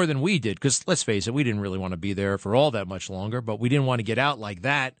 Even more than we did, because let's face it, we didn't really want to be there for all that much longer, but we didn't want to get out like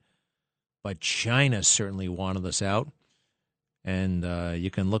that. But China certainly wanted us out. And you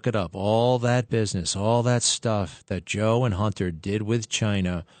can look it up. All that business, all that stuff that Joe and Hunter did with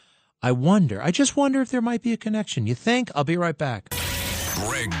China. I just wonder if there might be a connection. You think? I'll be right back.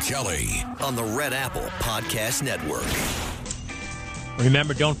 Greg Kelly on the Red Apple Podcast Network.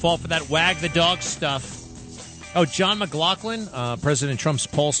 Remember, don't fall for that wag the dog stuff. Oh, John McLaughlin, President Trump's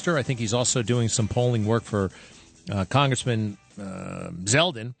pollster. I think he's also doing some polling work for Congressman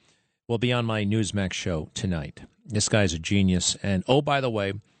Zeldin. Will be on my Newsmax show tonight. This guy's a genius. And, oh, by the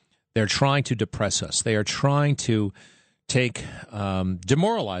way, they're trying to depress us. They are trying to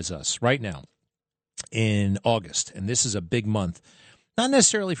demoralize us right now in August. And this is a big month. Not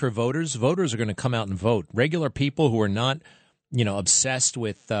necessarily for voters. Voters are going to come out and vote. Regular people who are not, obsessed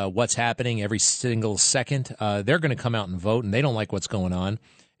with what's happening every single second, they're going to come out and vote, and they don't like what's going on.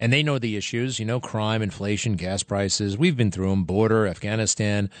 And they know the issues, crime, inflation, gas prices. We've been through them, border,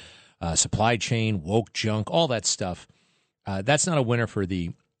 Afghanistan, supply chain, woke junk, all that stuff. That's not a winner for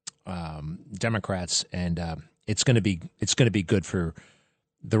the Democrats, and it's going to be good for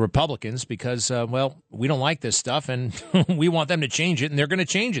the Republicans because, we don't like this stuff, and we want them to change it, and they're going to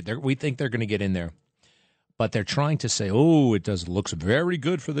change it. We think they're going to get in there. But they're trying to say, looks very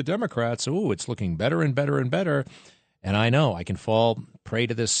good for the Democrats. It's looking better and better and better. And I know I can fall prey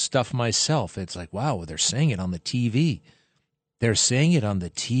to this stuff myself. It's like, wow, they're saying it on the TV. They're saying it on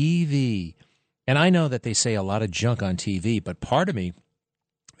the TV. And I know that they say a lot of junk on TV, but part of me,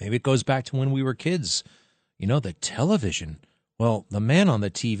 maybe it goes back to when we were kids. The television. Well, the man on the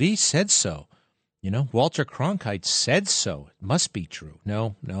TV said so. Walter Cronkite said so. It must be true.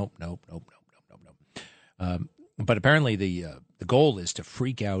 No. But apparently the goal is to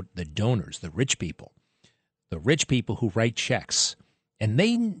freak out the donors, the rich people who write checks.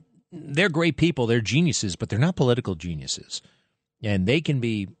 And they're great people. They're geniuses, but they're not political geniuses. And they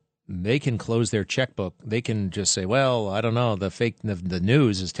can close their checkbook. They can just say, well, I don't know. The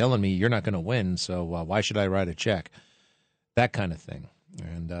news is telling me you're not going to win, so why should I write a check? That kind of thing.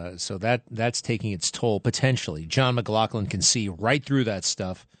 And so that's taking its toll, potentially. John McLaughlin can see right through that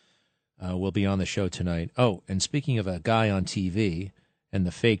stuff. We'll be on the show tonight. Oh, and speaking of a guy on TV and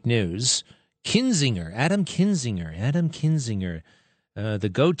the fake news, Adam Kinzinger, the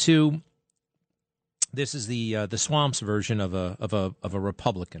go-to. This is the Swamps version of a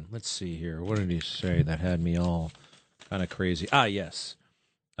Republican. Let's see here. What did he say that had me all kind of crazy? Yes.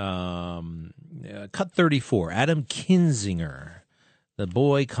 Cut 34. Adam Kinzinger, the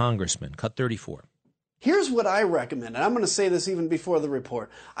boy congressman. Cut 34. Here's what I recommend, and I'm going to say this even before the report.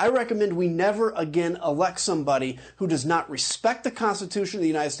 I recommend we never again elect somebody who does not respect the Constitution of the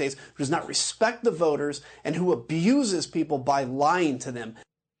United States, who does not respect the voters, and who abuses people by lying to them.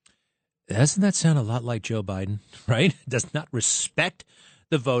 Doesn't that sound a lot like Joe Biden, right? Does not respect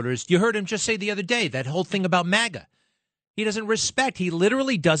the voters. You heard him just say the other day, that whole thing about MAGA. He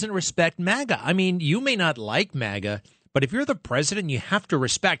literally doesn't respect MAGA. I mean, you may not like MAGA, but if you're the president, you have to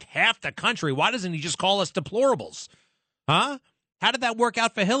respect half the country. Why doesn't he just call us deplorables? Huh? How did that work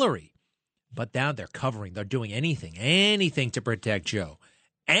out for Hillary? But now they're doing anything to protect Joe.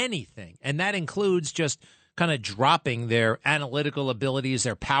 Anything. And that includes just kind of dropping their analytical abilities,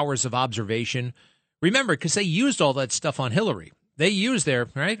 their powers of observation. Remember, because they used all that stuff on Hillary. They used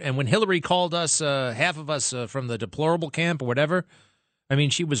right? And when Hillary called us, half of us from the deplorable camp or whatever, I mean,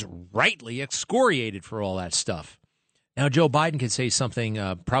 she was rightly excoriated for all that stuff. Now, Joe Biden could say something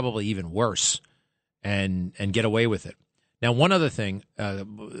probably even worse and get away with it. Now, one other thing,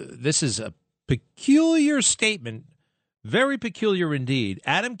 this is a peculiar statement, very peculiar indeed.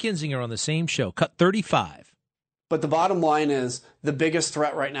 Adam Kinzinger on the same show, cut 35. But the bottom line is the biggest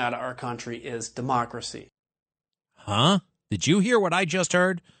threat right now to our country is democracy. Huh? Did you hear what I just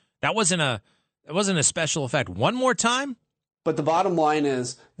heard? That wasn't a special effect. One more time? But the bottom line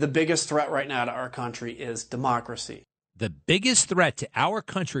is the biggest threat right now to our country is democracy. The biggest threat to our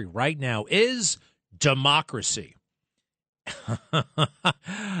country right now is democracy.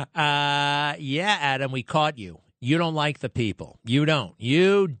 Yeah, Adam, we caught you. You don't like the people. You don't.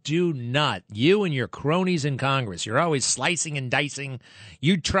 You do not. You and your cronies in Congress. You're always slicing and dicing.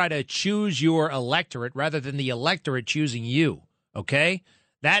 You try to choose your electorate rather than the electorate choosing you. Okay?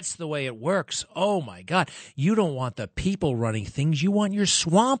 That's the way it works. Oh, my God. You don't want the people running things. You want your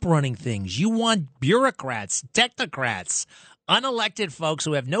swamp running things. You want bureaucrats, technocrats, unelected folks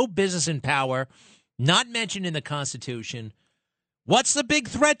who have no business in power, not mentioned in the Constitution. What's the big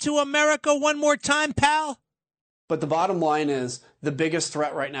threat to America? One more time, pal? But the bottom line is the biggest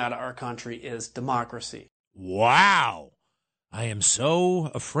threat right now to our country is democracy. Wow. I am so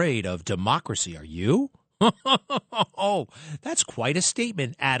afraid of democracy. Are you? Oh, that's quite a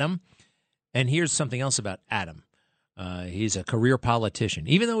statement, Adam. And here's something else about Adam. He's a career politician.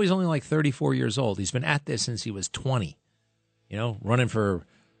 Even though he's only like 34 years old, he's been at this since he was 20. Running for,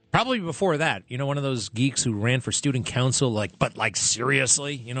 probably before that, one of those geeks who ran for student council, but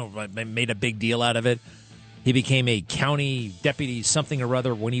seriously, made a big deal out of it. He became a county deputy something or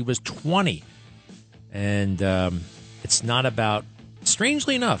other when he was 20. And it's not about,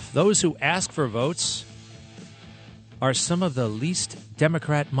 strangely enough, those who ask for votes are some of the least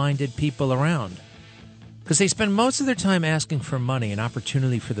Democrat-minded people around. Because they spend most of their time asking for money and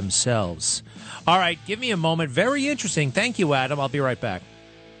opportunity for themselves. All right, give me a moment. Very interesting. Thank you, Adam. I'll be right back.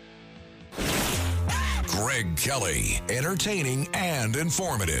 Greg Kelly, entertaining and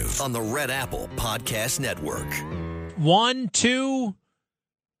informative. On the Red Apple Podcast Network. 1, 2.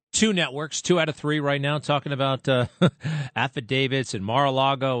 2 networks, 2 out of 3 right now, talking about affidavits and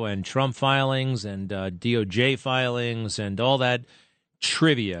Mar-a-Lago and Trump filings and DOJ filings and all that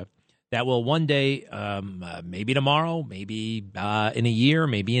trivia that will one day, maybe tomorrow, maybe in a year,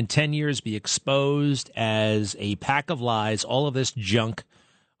 maybe in 10 years, be exposed as a pack of lies, all of this junk,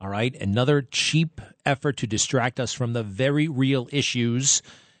 all right? Another cheap effort to distract us from the very real issues.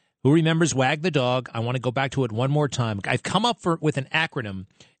 Who remembers Wag the Dog? I want to go back to it one more time. I've come up with an acronym.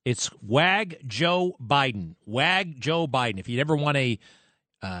 It's Wag Joe Biden. Wag Joe Biden. If you'd ever want a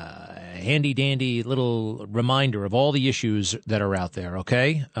handy-dandy little reminder of all the issues that are out there,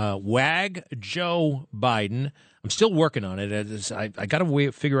 okay? Wag Joe Biden. I'm still working on it. I got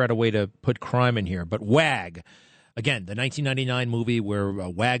to figure out a way to put crime in here. But Wag, again, the 1999 movie where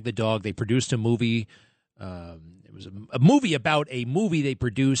Wag the Dog, they produced a movie. It was a movie about a movie they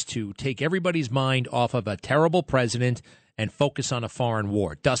produced to take everybody's mind off of a terrible president and focus on a foreign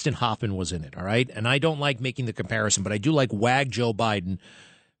war. Dustin Hoffman was in it, all right? And I don't like making the comparison, but I do like Wag Joe Biden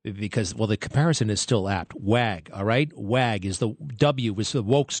because, well, the comparison is still apt. Wag, all right? Wag is the W is the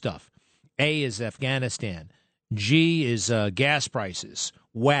woke stuff. A is Afghanistan. G is gas prices.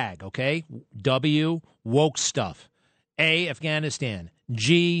 Wag, okay? W, woke stuff. A, Afghanistan.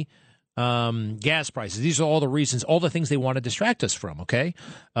 G, gas prices. These are all the reasons, all the things they want to distract us from, okay?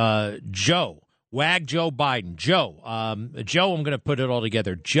 Joe, Wag Joe Biden. Joe, I'm going to put it all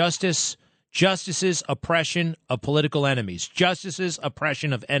together. Justice's oppression of political enemies. Justice's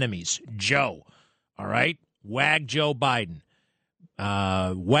oppression of enemies. Joe. All right? Wag Joe Biden.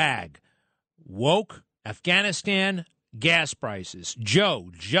 Wag. Woke. Afghanistan. Gas prices. Joe.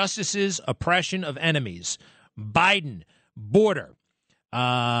 Justice's oppression of enemies. Biden. Border.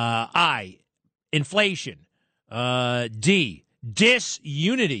 I. Inflation. D.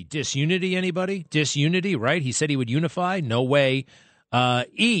 Disunity. Disunity, anybody? Disunity, right? He said he would unify. No way.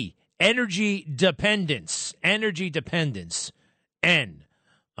 E. Energy dependence. Energy dependence. N.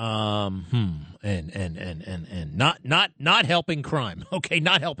 N. Not helping crime. Okay,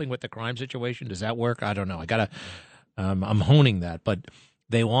 not helping with the crime situation. Does that work? I don't know. I'm honing that. But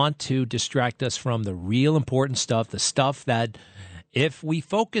they want to distract us from the real important stuff, the stuff that if we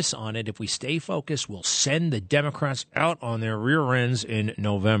focus on it, if we stay focused, we'll send the Democrats out on their rear ends in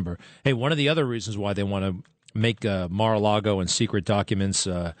November. Hey, one of the other reasons why they want to make Mar-a-Lago and secret documents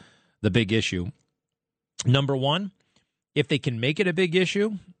the big issue. Number one, if they can make it a big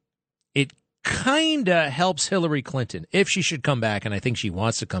issue, it kind of helps Hillary Clinton, if she should come back, and I think she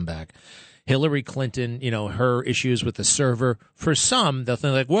wants to come back. Hillary Clinton, her issues with the server, for some, they'll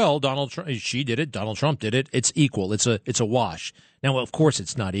think like, well, Donald Trump, she did it, Donald Trump did it, it's equal, it's a wash. Now, of course,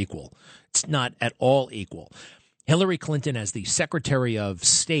 it's not equal. It's not at all equal. Hillary Clinton, as the Secretary of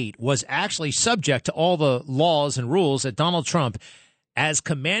State, was actually subject to all the laws and rules that Donald Trump, as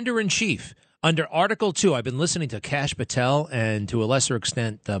Commander-in-Chief, under Article 2, I've been listening to Kash Patel and to a lesser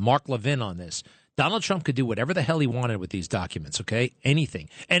extent Mark Levin on this. Donald Trump could do whatever the hell he wanted with these documents, okay? Anything.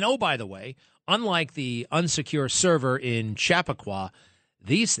 And, oh, by the way, unlike the unsecure server in Chappaqua,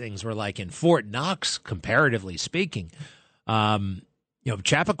 these things were like in Fort Knox, comparatively speaking.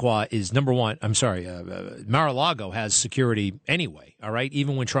 Chappaqua is number one. I'm sorry, Mar-a-Lago has security anyway, all right?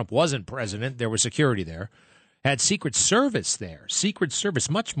 Even when Trump wasn't president, there was security there. Had Secret Service there. Secret Service,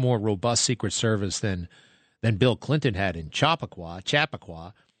 much more robust Secret Service than Bill Clinton had in Chappaqua.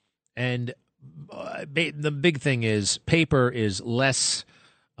 And the big thing is paper is less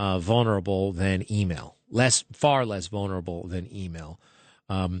vulnerable than email. Far less vulnerable than email.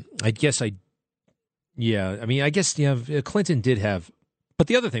 I guess Clinton did have, but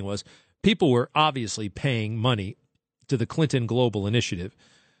the other thing was people were obviously paying money to the Clinton Global Initiative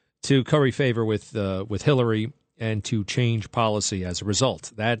to curry favor with Hillary and to change policy as a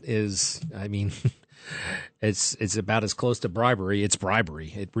result. That is, it's about as close to bribery. It's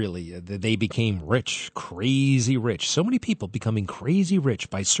bribery. It really, they became rich, crazy rich. So many people becoming crazy rich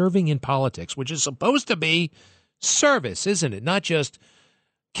by serving in politics, which is supposed to be service, isn't it? Not just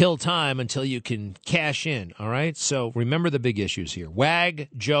kill time until you can cash in. All right. So remember the big issues here. Wag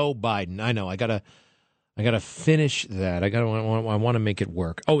Joe Biden. I know I gotta finish that. I want to make it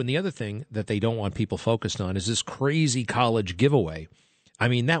work. Oh, and the other thing that they don't want people focused on is this crazy college giveaway. I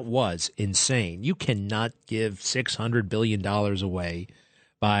mean, that was insane. You cannot give $600 billion away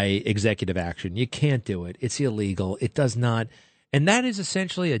by executive action. You can't do it. It's illegal. It does not. And that is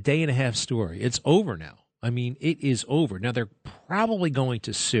essentially a day-and-a-half story. It's over now. I mean, it is over. Now, they're probably going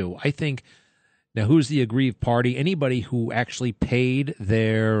to sue. I think, now, who's the aggrieved party? Anybody who actually paid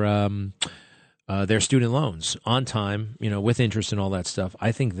their student loans on time, with interest and all that stuff.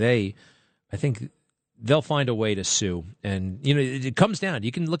 I think they'll find a way to sue. And, it comes down.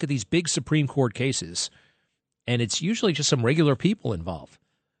 You can look at these big Supreme Court cases, and it's usually just some regular people involved.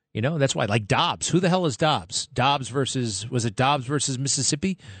 That's why, like Dobbs. Who the hell is Dobbs? Was it Dobbs versus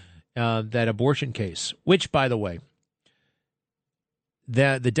Mississippi? That abortion case, which, by the way,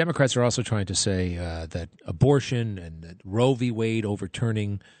 the Democrats are also trying to say that abortion and that Roe v. Wade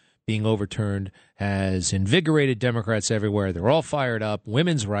being overturned has invigorated Democrats everywhere. They're all fired up.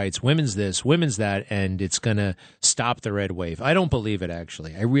 Women's rights, women's this, women's that, and it's going to stop the red wave. I don't believe it,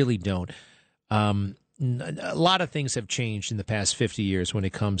 actually. I really don't. A lot of things have changed in the past 50 years when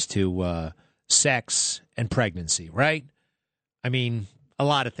it comes to sex and pregnancy, right? I mean, a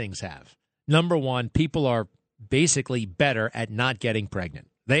lot of things have. Number one, people are basically better at not getting pregnant.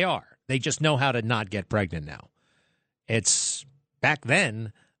 They are. They just know how to not get pregnant now. It's back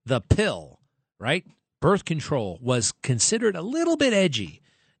then, the pill, right? Birth control was considered a little bit edgy.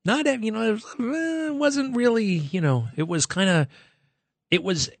 Not, it wasn't really, it was kind of,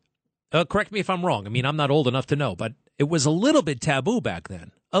 correct me if I'm wrong. I mean, I'm not old enough to know, but it was a little bit taboo back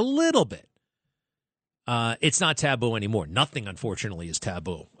then. A little bit. It's not taboo anymore. Nothing, unfortunately, is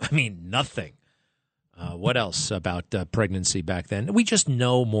taboo. I mean, nothing. What else about pregnancy back then? We just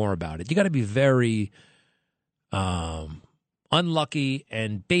know more about it. You got to be very unlucky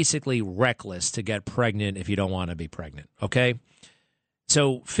and basically reckless to get pregnant if you don't want to be pregnant, okay?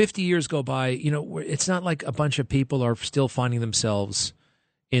 So 50 years go by, it's not like a bunch of people are still finding themselves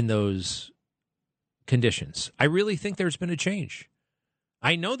in those conditions. I really think there's been a change.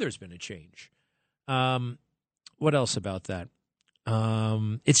 I know there's been a change. What else about that?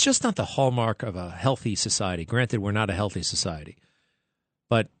 It's just not the hallmark of a healthy society. Granted, we're not a healthy society.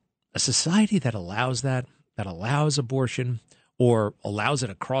 But a society that allows that allows abortion or allows it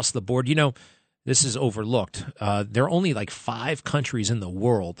across the board, this is overlooked. There are only like 5 countries in the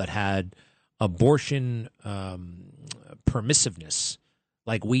world that had abortion permissiveness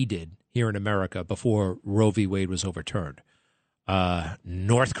like we did here in America before Roe v. Wade was overturned.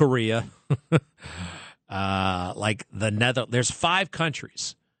 North Korea, like the Netherlands. There's 5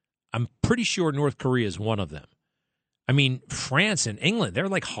 countries. I'm pretty sure North Korea is one of them. I mean, France and England, they're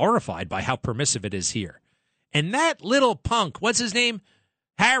like horrified by how permissive it is here. And that little punk, what's his name?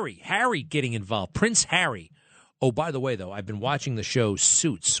 Harry getting involved. Prince Harry. Oh, by the way, though, I've been watching the show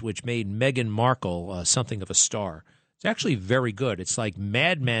Suits, which made Meghan Markle something of a star. It's actually very good. It's like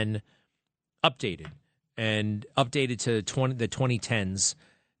Mad Men updated to the 2010s,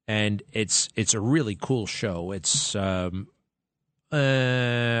 and it's a really cool show. It's so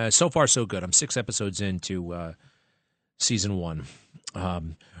far so good. I'm 6 episodes into season 1.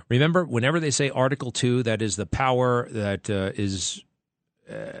 Remember, whenever they say Article 2, that is the power that is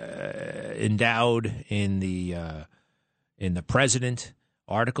endowed in the president.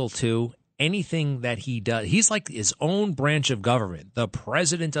 Article 2. Anything that he does, he's like his own branch of government, the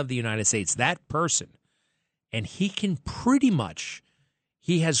president of the United States, that person. And he can pretty much,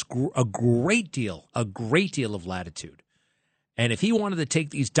 he has a great deal of latitude. And if he wanted to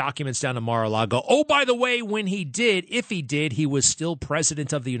take these documents down to Mar-a-Lago, oh, by the way, if he did, he was still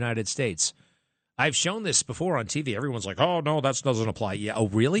president of the United States. I've shown this before on TV. Everyone's like, oh, no, that doesn't apply. Yeah. Oh,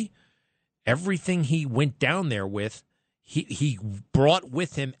 really? Everything he went down there with, he brought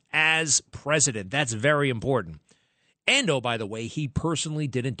with him as president. That's very important. And, oh, by the way, he personally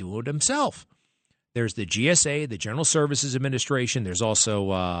didn't do it himself. There's the GSA, the General Services Administration. There's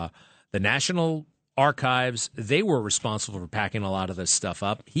also the National Archives. They were responsible for packing a lot of this stuff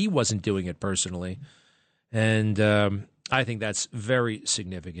up. He wasn't doing it personally. And I think that's very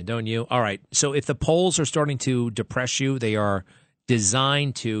significant, don't you? All right. So if the polls are starting to depress you, they are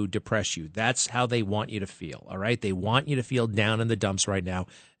designed to depress you. That's how they want you to feel, all right? They want you to feel down in the dumps right now,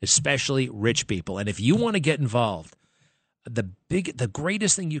 especially rich people. And if you want to get involved, the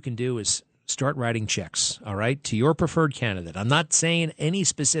greatest thing you can do is start writing checks, all right, to your preferred candidate. I'm not saying any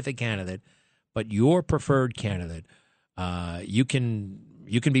specific candidate, but your preferred candidate. You can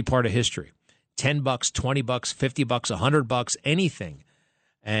be part of history. $10, $20, $50, $100, anything.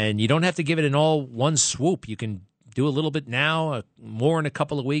 And you don't have to give it in all one swoop. You can do a little bit now, more in a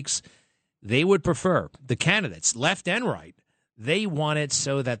couple of weeks. They would prefer, the candidates, left and right, they want it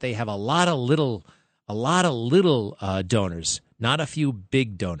so that they have a lot of little donors, not a few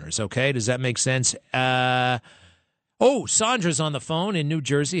big donors. Okay, does that make sense? Sandra's on the phone in New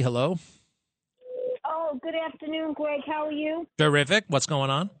Jersey. Hello. Oh, good afternoon, Greg. How are you? Terrific. What's going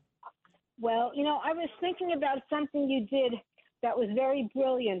on? Well, I was thinking about something you did that was very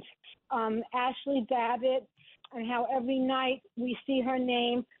brilliant. Ashley Babbitt, and how every night we see her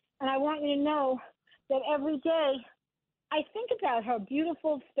name. And I want you to know that every day I think about her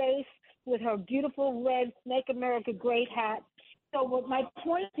beautiful face with her beautiful red Make America Great hat. So what my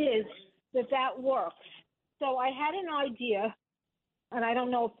point is that works. So I had an idea, and I don't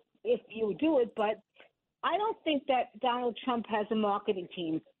know if you would do it, but I don't think that Donald Trump has a marketing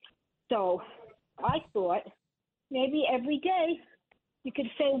team. So I thought maybe every day you could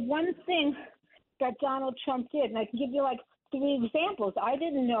say one thing that Donald Trump did. And I can give you like 3 examples. I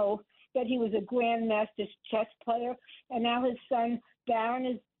didn't know that he was a grandmaster chess player, and now his son Barron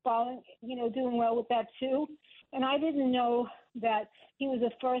is doing well with that too. And I didn't know that he was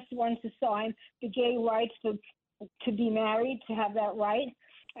the first one to sign the gay rights to be married, to have that right.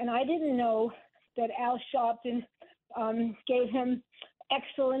 And I didn't know that Al Sharpton gave him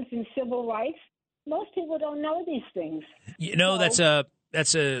excellence in civil rights. Most people don't know these things.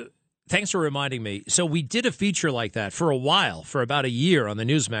 That's a. Thanks for reminding me. So we did a feature like that for a while, for about a year on the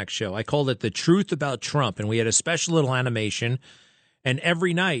Newsmax show. I called it The Truth About Trump, and we had a special little animation. And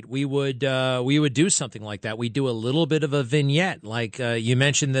every night we would do something like that. We'd do a little bit of a vignette, like you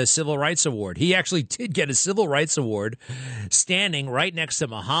mentioned the Civil Rights Award. He actually did get a Civil Rights Award standing right next to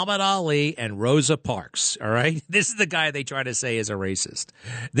Muhammad Ali and Rosa Parks, all right? This is the guy they try to say is a racist.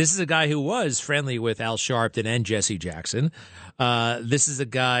 This is a guy who was friendly with Al Sharpton and Jesse Jackson. This is a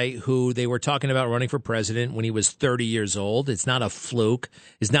guy who they were talking about running for president when he was 30 years old. It's not a fluke.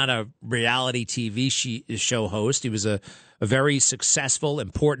 He's not a reality TV show host. He was a very successful,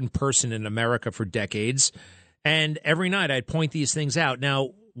 important person in America for decades. And every night I'd point these things out.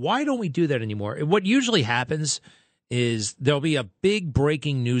 Now, why don't we do that anymore? What usually happens is there'll be a big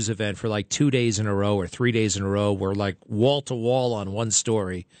breaking news event for like 2 days in a row or 3 days in a row. We're like wall to wall on one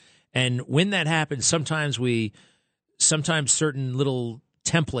story. And when that happens, sometimes certain little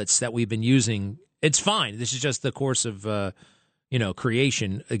templates that we've been using, it's fine. This is just the course of,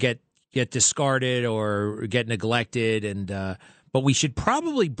 creation, get discarded or get neglected. And but we should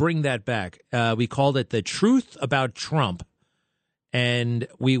probably bring that back. We called it The Truth About Trump. And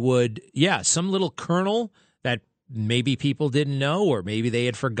we would, some little kernel that maybe people didn't know, or maybe they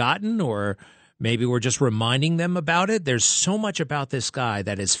had forgotten, or maybe we're just reminding them about it. There's so much about this guy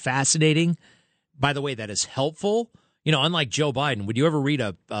that is fascinating. By the way, that is helpful. Unlike Joe Biden, would you ever read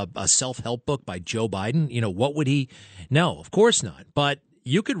a self-help book by Joe Biden? What would he? No, of course not. But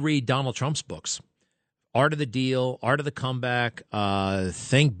you could read Donald Trump's books, Art of the Deal, Art of the Comeback,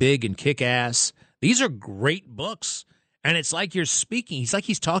 Think Big and Kick Ass. These are great books. And it's like you're speaking. It's like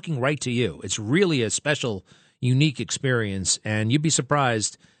he's talking right to you. It's really a special, unique experience. And you'd be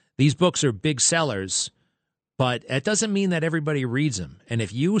surprised. These books are big sellers, but it doesn't mean that everybody reads them. And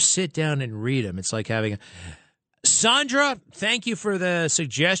if you sit down and read them, it's like having Sandra, thank you for the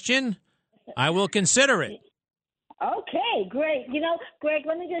suggestion. I will consider it. Okay, great. Greg,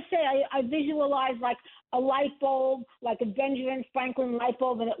 let me just say, I visualize like a light bulb, like a Benjamin Franklin light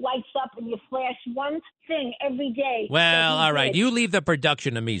bulb, and it lights up and you flash one thing every day. Well, all right. You leave the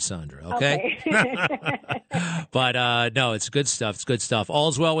production to me, Sandra, okay? But, no, it's good stuff. It's good stuff.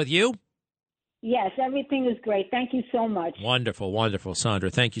 All's well with you? Yes, everything is great. Thank you so much. Wonderful, wonderful,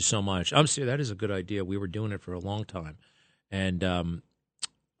 Sandra. Thank you so much. I'm serious. That is a good idea. We were doing it for a long time. And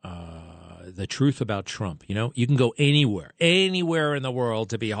the truth about Trump, you can go anywhere in the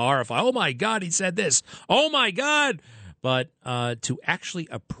world to be horrified. Oh, my God, he said this. Oh, my God. But to actually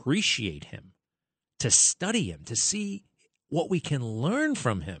appreciate him, to study him, to see what we can learn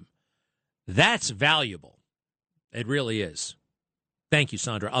from him, that's valuable. It really is. Thank you,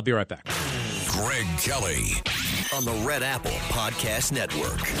 Sandra. I'll be right back. Greg Kelly on the Red Apple Podcast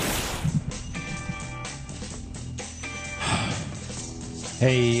Network.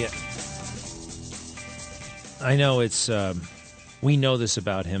 Hey, I know it's we know this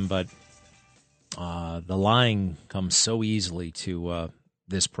about him, but the lying comes so easily to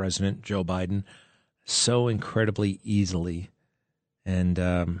this president, Joe Biden, so incredibly easily. And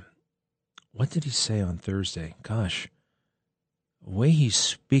what did he say on Thursday? Gosh, the way he's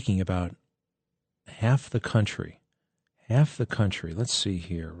speaking about half the country. Let's see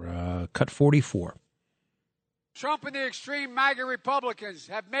here. Cut 44. Trump and the extreme MAGA Republicans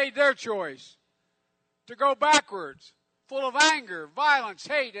have made their choice to go backwards, full of anger, violence,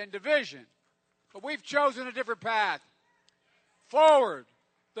 hate, and division. But we've chosen a different path. Forward,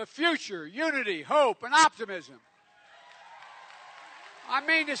 the future, unity, hope, and optimism. I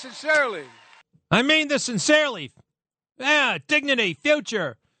mean this sincerely. Yeah, dignity,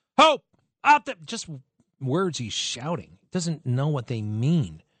 future, hope, just words he's shouting. He doesn't know what they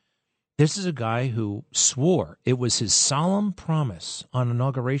mean. This is a guy who swore it was his solemn promise on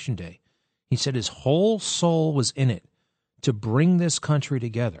Inauguration Day. He said his whole soul was in it to bring this country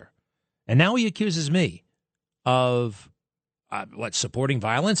together. And now he accuses me of Supporting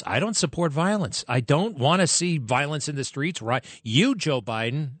violence? I don't support violence. I don't want to see violence in the streets. Right? You, Joe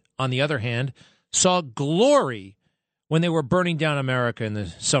Biden, on the other hand, saw glory when they were burning down America in the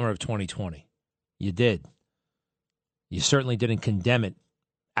summer of 2020. You did. You certainly didn't condemn it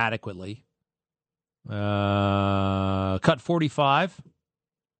adequately. Cut 45.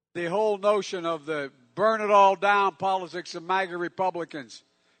 The whole notion of the burn it all down politics of MAGA Republicans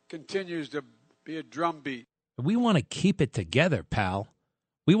continues to be a drumbeat. We want to keep it together, pal.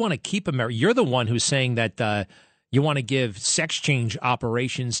 We want to keep America. You're the one who's saying that you want to give sex change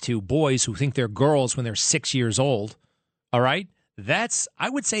operations to boys who think they're girls when they're 6 years old. All right? I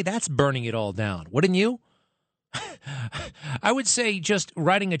would say that's burning it all down. Wouldn't you? I would say just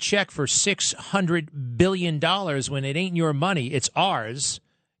writing a check for $600 billion when it ain't your money, it's ours.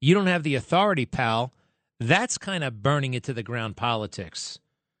 You don't have the authority, pal. That's kind of burning it to the ground politics.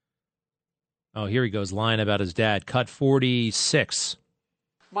 Oh, here he goes, lying about his dad. Cut 46.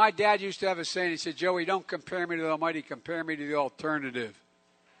 My dad used to have a saying. He said, Joey, don't compare me to the Almighty, compare me to the alternative.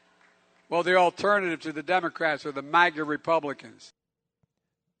 Well, the alternative to the Democrats are the MAGA Republicans.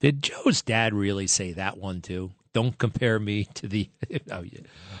 Did Joe's dad really say that one, too? Don't compare me to the... oh,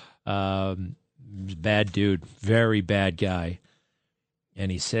 yeah. Bad dude. Very bad guy.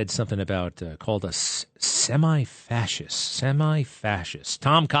 And he said something about, called us semi-fascist. Semi-fascist.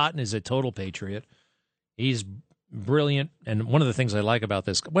 Tom Cotton is a total patriot. He's brilliant. And one of the things I like about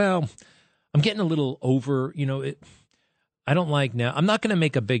this, well, I'm getting a little over, I don't like now. I'm not going to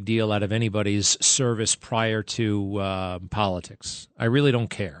make a big deal out of anybody's service prior to politics. I really don't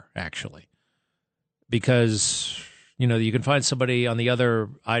care, actually. Because, you can find somebody on the other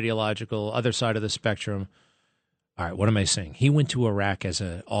side of the spectrum. All right, what am I saying? He went to Iraq as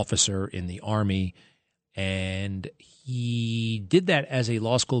an officer in the Army, and he did that as a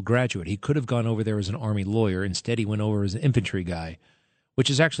law school graduate. He could have gone over there as an Army lawyer. Instead, he went over as an infantry guy, which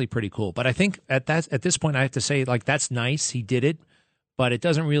is actually pretty cool. But I think at this point, I have to say, that's nice. He did it, but it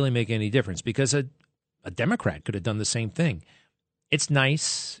doesn't really make any difference because a Democrat could have done the same thing. It's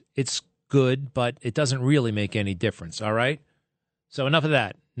nice. It's good, but it doesn't really make any difference, all right? So enough of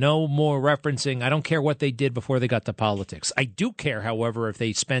that. No more referencing. I don't care what they did before they got to politics. I do care, however, if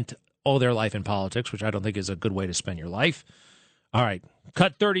they spent all their life in politics, which I don't think is a good way to spend your life. All right,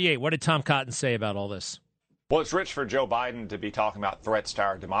 cut 38. What did Tom Cotton say about all this? Well, it's rich for Joe Biden to be talking about threats to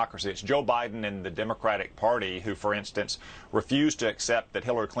our democracy. It's Joe Biden and the Democratic Party who, for instance, refused to accept that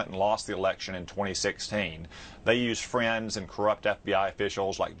Hillary Clinton lost the election in 2016. They used friends and corrupt FBI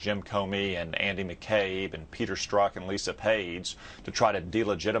officials like Jim Comey and Andy McCabe and Peter Strzok and Lisa Page to try to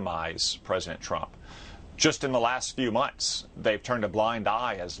delegitimize President Trump. Just in the last few months, they've turned a blind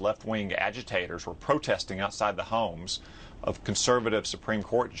eye as left-wing agitators were protesting outside the homes of conservative Supreme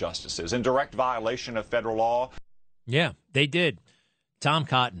Court justices in direct violation of federal law. Yeah, they did. Tom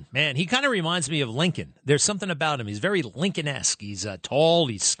Cotton, man, he kind of reminds me of Lincoln. There's something about him. He's very Lincoln-esque. He's tall,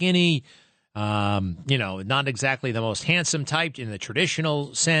 he's skinny, not exactly the most handsome type in the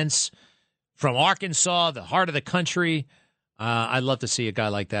traditional sense. From Arkansas, the heart of the country. I'd love to see a guy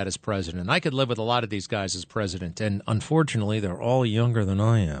like that as president. I could live with a lot of these guys as president, and unfortunately, they're all younger than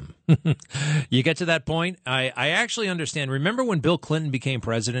I am. You get to that point? I actually understand. Remember when Bill Clinton became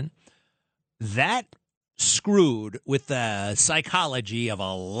president? That screwed with the psychology of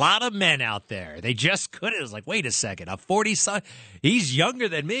a lot of men out there. They just couldn't. It was like, wait a second, a 40-something, he's younger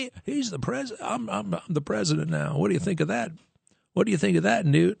than me. He's the president. I'm the president now. What do you think of that? What do you think of that,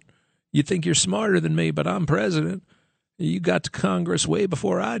 Newt? You think you're smarter than me, but I'm president. You got to Congress way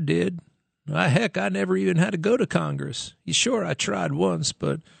before I did. Heck, I never even had to go to Congress. Sure, I tried once,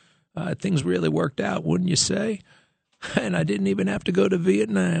 but things really worked out, wouldn't you say? And I didn't even have to go to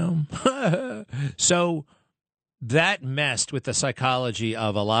Vietnam. So that messed with the psychology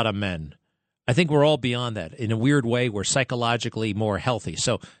of a lot of men. I think we're all beyond that. In a weird way, we're psychologically more healthy.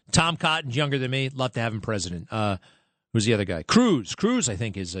 So Tom Cotton's younger than me. Love to have him president. Who's the other guy? Cruz. Cruz, I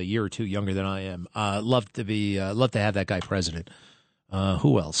think, is a year or two younger than I am. Love to have that guy president.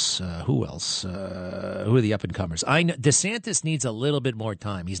 Who else? Who are the up-and-comers? I know DeSantis needs a little bit more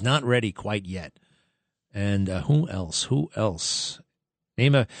time. He's not ready quite yet. And who else?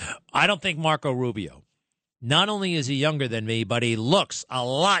 I don't think Marco Rubio. Not only is he younger than me, but he looks a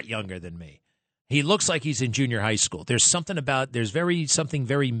lot younger than me. He looks like he's in junior high school. There's something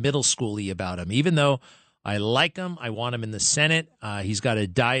very middle schooly about him, even though I like him. I want him in the Senate. He's got to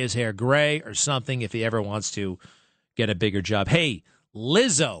dye his hair gray or something if he ever wants to get a bigger job. Hey,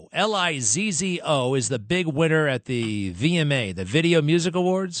 Lizzo, Lizzo, is the big winner at the VMA, the Video Music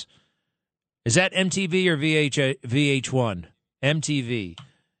Awards. Is that MTV or VH1? MTV.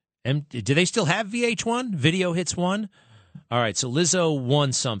 Do they still have VH1? Video Hits 1? All right, so Lizzo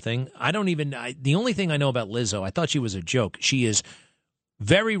won something. The only thing I know about Lizzo, I thought she was a joke. She is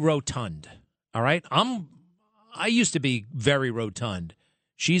very rotund. All right, I used to be very rotund.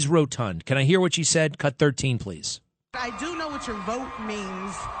 She's rotund. Can I hear what she said? Cut 13, please. I do know what your vote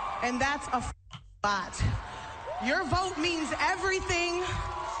means, and that's a lot. Your vote means everything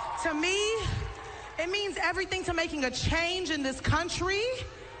to me. It means everything to making a change in this country.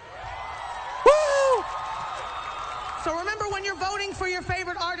 Woo! So remember, when you're voting for your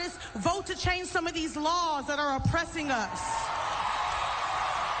favorite artist, vote to change some of these laws that are oppressing us.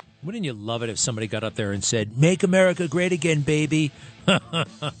 Wouldn't you love it if somebody got up there and said, "Make America great again, baby"?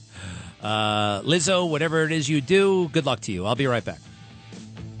 Lizzo, whatever it is you do, good luck to you. I'll be right back.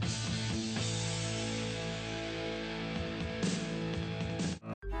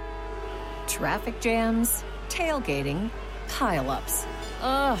 Traffic jams, tailgating, pileups.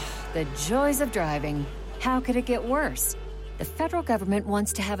 Ugh, the joys of driving. How could it get worse? The federal government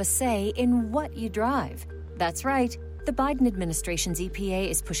wants to have a say in what you drive. That's right. The Biden administration's EPA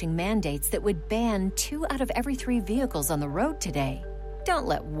is pushing mandates that would ban 2 out of every 3 vehicles on the road today. Don't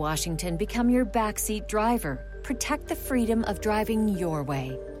let Washington become your backseat driver. Protect the freedom of driving your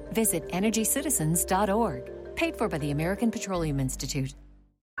way. Visit EnergyCitizens.org. Paid for by the American Petroleum Institute.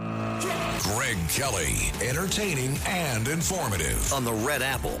 Greg Kelly, entertaining and informative. On the Red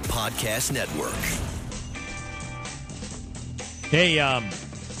Apple Podcast Network. Hey,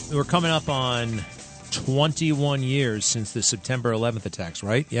 we're coming up on 21 years since the September 11th attacks,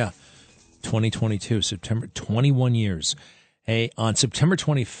 right? Yeah, 2022, September, 21 years. Hey, on September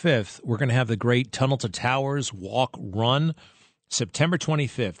 25th, we're going to have the great Tunnel to Towers walk run. September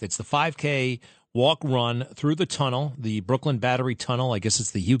 25th. It's the 5K walk run through the tunnel, the Brooklyn Battery Tunnel. I guess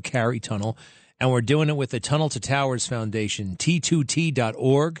it's the Hugh Carey Tunnel. And we're doing it with the Tunnel to Towers Foundation,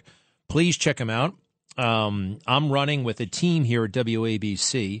 T2T.org. Please check them out. I'm running with a team here at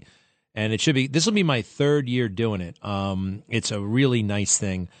WABC, and this will be my 3rd year doing it. It's a really nice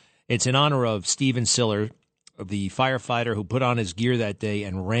thing. It's in honor of Steven Siller, the firefighter who put on his gear that day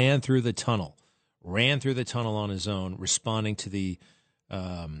and ran through the tunnel on his own, responding to the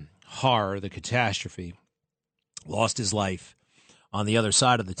horror, the catastrophe, lost his life on the other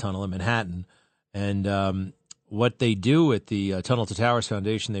side of the tunnel in Manhattan. And what they do at the Tunnel to Towers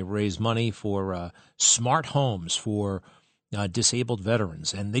Foundation, they raise money for smart homes for disabled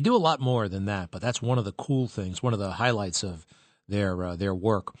veterans. And they do a lot more than that, but that's one of the cool things, one of the highlights of their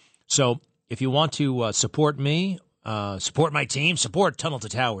work. So if you want to support me, support my team, support Tunnel to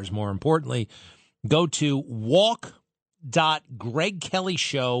Towers, more importantly, go to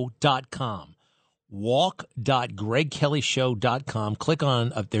walk.gregkellyshow.com. Walk.gregkellyshow.com. Click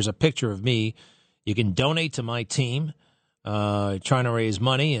on, there's a picture of me. You can donate to my team, trying to raise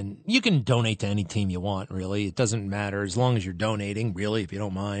money, and you can donate to any team you want, really. It doesn't matter as long as you're donating, really, if you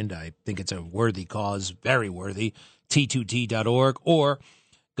don't mind. I think it's a worthy cause, very worthy, T2T.org, or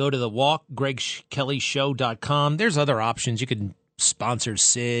go to the walkgregkellyshow.com. There's other options. You can sponsor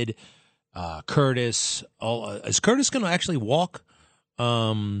Sid, Curtis. Is Curtis going to actually walk?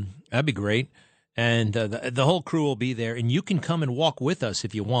 That'd be great. And the whole crew will be there, and you can come and walk with us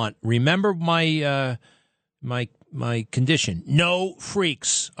if you want. Remember my condition: no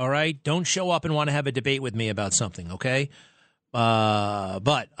freaks. All right, don't show up and want to have a debate with me about something. Okay,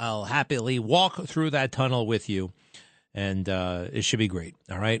 but I'll happily walk through that tunnel with you, and it should be great.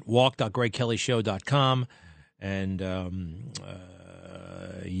 All right, walk.gregkellyshow.com, and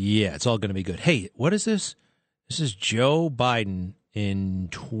yeah, it's all going to be good. Hey, what is this? This is Joe Biden in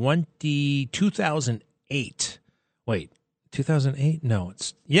 2008. Wait, 2008? No,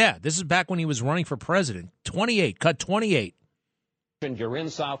 this is back when he was running for president. 28, cut 28. You're in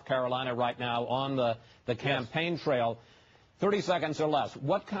South Carolina right now on the campaign trail. 30 seconds or less.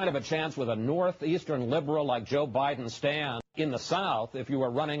 What kind of a chance would a northeastern liberal like Joe Biden stand in the South if you were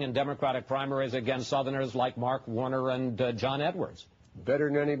running in Democratic primaries against Southerners like Mark Warner and John Edwards? Better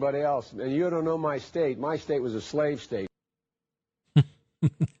than anybody else. And you don't know my state. My state was a slave state.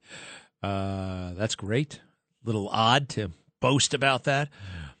 That's great. A little odd to boast about that.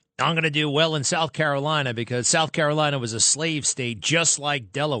 I'm going to do well in South Carolina because South Carolina was a slave state just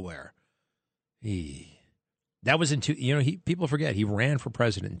like Delaware. That was people forget he ran for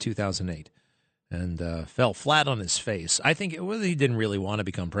president in 2008 and fell flat on his face. I think he didn't really want to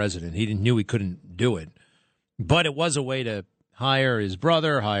become president. He knew he couldn't do it. But it was a way to hire his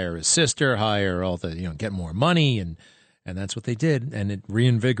brother, hire his sister, hire all the, get more money, and that's what they did, and it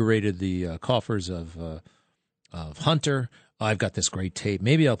reinvigorated the coffers of Hunter. I've got this great tape.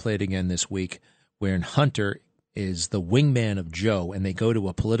 Maybe I'll play it again this week, wherein Hunter is the wingman of Joe, and they go to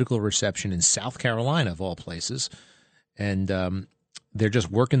a political reception in South Carolina, of all places, and they're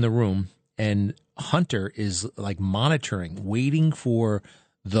just working the room, and Hunter is like monitoring, waiting for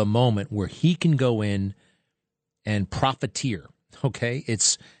the moment where he can go in and profiteer. Okay,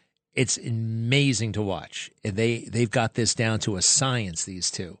 it's amazing to watch. They've got this down to a science.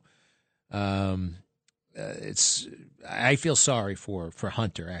 These two. I feel sorry for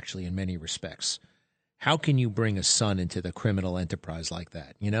Hunter, actually, in many respects. How can you bring a son into the criminal enterprise like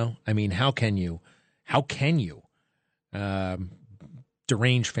that? You know, I mean, how can you?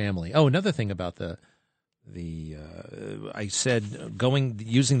 Deranged family. Oh, another thing about I said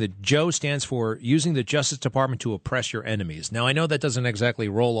using the Joe stands for using the Justice Department to oppress your enemies. Now, I know that doesn't exactly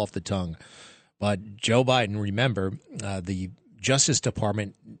roll off the tongue, but Joe Biden, remember, the Justice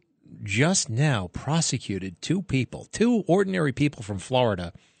Department just now prosecuted two ordinary people from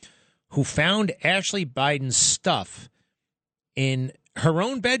Florida who found Ashley Biden's stuff in her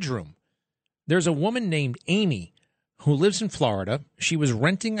own bedroom. There's a woman named Amy who lives in Florida. She was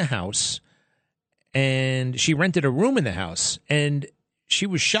renting a house, and she rented a room in the house, and she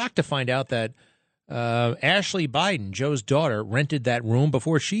was shocked to find out that Ashley Biden, Joe's daughter, rented that room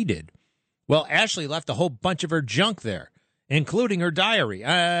before she did. Well, Ashley left a whole bunch of her junk there, including her diary.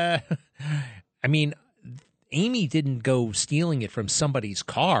 I mean, Amy didn't go stealing it from somebody's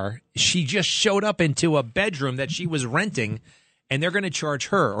car. She just showed up into a bedroom that she was renting, and they're going to charge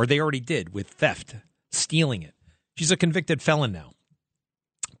her, or they already did, with theft, stealing it. She's a convicted felon now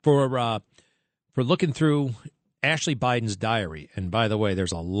for looking through Ashley Biden's diary. And by the way,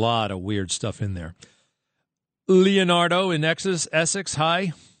 there's a lot of weird stuff in there. Leonardo in Essex,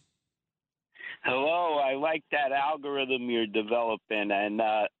 hi. Hello, I like that algorithm you're developing, and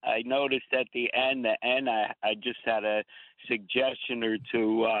I noticed at the end, I just had a suggestion or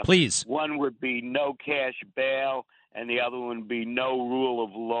two. Please. One would be no cash bail, and the other one would be no rule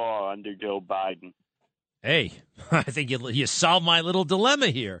of law under Joe Biden. Hey, I think you solved my little dilemma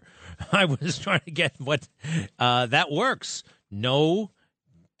here. I was trying to get what that works. No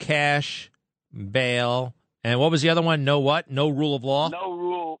cash bail, and what was the other one? No what? No rule of law?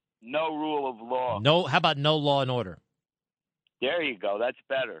 No rule of law. No. How about no law and order? There you go. That's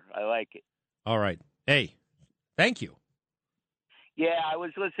better. I like it. All right. Hey, thank you. Yeah, I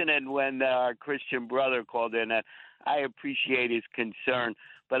was listening when our Christian brother called in. I appreciate his concern.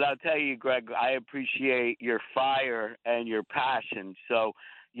 But I'll tell you, Greg, I appreciate your fire and your passion. So,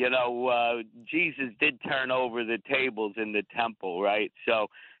 Jesus did turn over the tables in the temple, right? So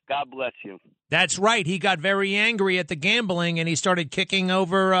God bless you. That's right. He got very angry at the gambling, and he started kicking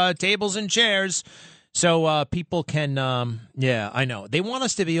over tables and chairs. So people can, I know. They want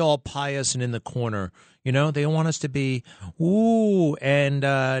us to be all pious and in the corner. You know, they want us to be, no,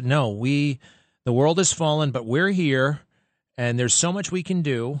 the world has fallen, but we're here. And there's so much we can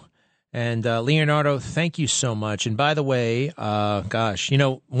do. And Leonardo, thank you so much. And by the way,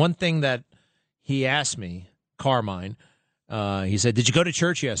 one thing that he asked me, Carmine, he said, did you go to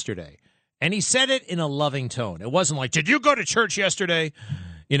church yesterday? And he said it in a loving tone. It wasn't like, did you go to church yesterday?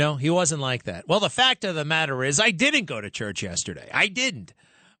 You know, he wasn't like that. Well, the fact of the matter is I didn't go to church yesterday. I didn't.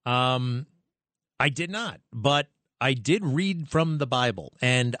 I did not. But I did read from the Bible,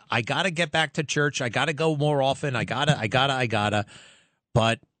 and I got to get back to church. I got to go more often. I gotta.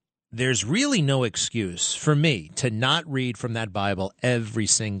 But there's really no excuse for me to not read from that Bible every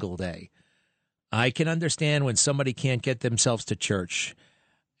single day. I can understand when somebody can't get themselves to church,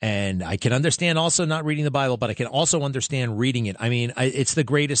 and I can understand also not reading the Bible, but I can also understand reading it. I mean, it's the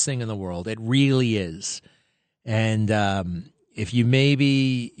greatest thing in the world. It really is. And if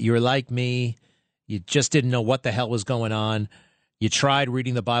you're like me, you just didn't know what the hell was going on. You tried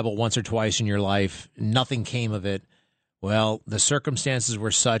reading the Bible once or twice in your life. Nothing came of it. Well, the circumstances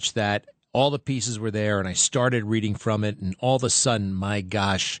were such that all the pieces were there, and I started reading from it, and all of a sudden, my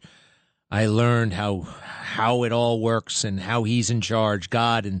gosh, I learned how it all works and how he's in charge,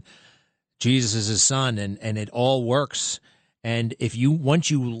 God, and Jesus is his son, and it all works. And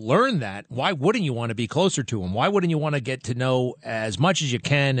once you learn that, why wouldn't you want to be closer to him? Why wouldn't you want to get to know as much as you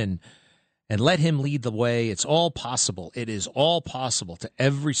can and let him lead the way? It's all possible. It is all possible to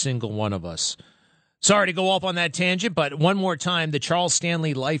every single one of us. Sorry to go off on that tangent, but one more time, the Charles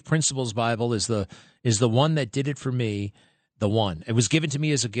Stanley Life Principles Bible is the one that did it for me. The one. It was given to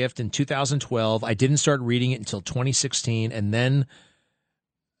me as a gift in 2012. I didn't start reading it until 2016, and then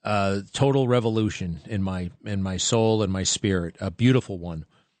total revolution in my soul and my spirit. A beautiful one.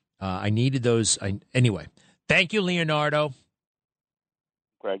 I needed those. Anyway, thank you, Leonardo.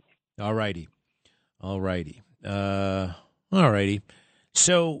 Greg. All righty.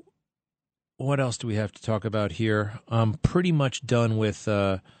 So what else do we have to talk about here? I'm pretty much done with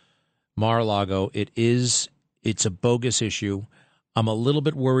Mar-a-Lago. It is It's a bogus issue. I'm a little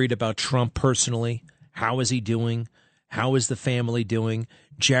bit worried about Trump personally. How is he doing? How is the family doing?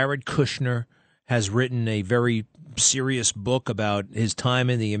 Jared Kushner has written a very serious book about his time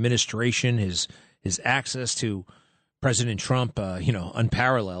in the administration, his access to President Trump,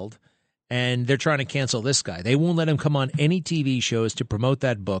 unparalleled. And they're trying to cancel this guy. They won't let him come on any TV shows to promote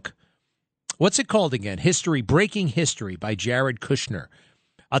that book. What's it called again? Breaking History by Jared Kushner.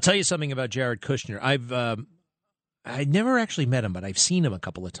 I'll tell you something about Jared Kushner. I never actually met him, but I've seen him a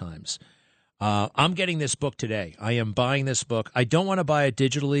couple of times. I'm getting this book today. I am buying this book. I don't want to buy it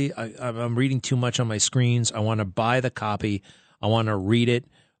digitally. I'm reading too much on my screens. I want to buy the copy. I want to read it.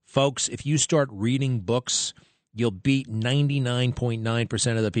 Folks, if you start reading books, you'll beat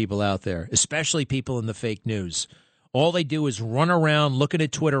 99.9% of the people out there, especially people in the fake news. All they do is run around looking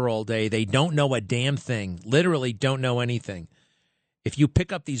at Twitter all day. They don't know a damn thing, literally don't know anything. If you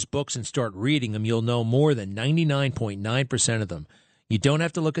pick up these books and start reading them, you'll know more than 99.9% of them. You don't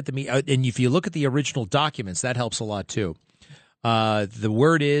have to look at and if you look at the original documents, that helps a lot too. The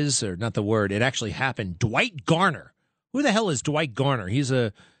word is, or not the word, it actually happened. Dwight Garner. Who the hell is Dwight Garner? He's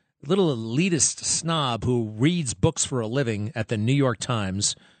a little elitist snob who reads books for a living at the New York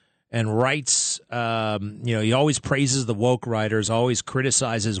Times and writes, he always praises the woke writers, always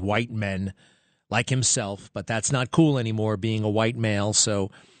criticizes white men like himself, but that's not cool anymore, being a white male. So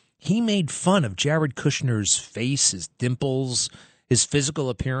he made fun of Jared Kushner's face, his dimples, his physical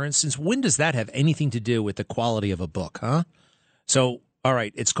appearance. Since when does that have anything to do with the quality of a book, huh? So, all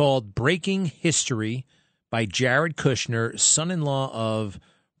right, it's called Breaking History by Jared Kushner, son-in-law of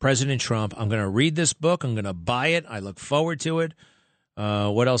President Trump. I'm going to read this book. I'm going to buy it. I look forward to it.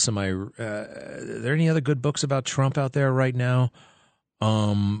 What else am I? Are there any other good books about Trump out there right now?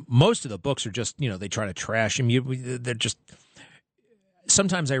 Most of the books are just, they try to trash him. They're just,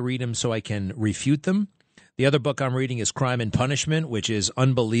 sometimes I read them so I can refute them. The other book I'm reading is Crime and Punishment, which is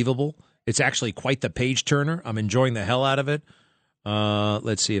unbelievable. It's actually quite the page turner. I'm enjoying the hell out of it.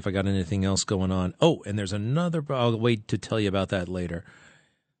 Let's see if I got anything else going on. Oh, and there's another, I'll wait to tell you about that later.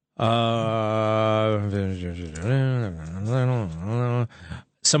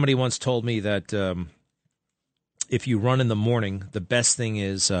 Somebody once told me that if you run in the morning, the best thing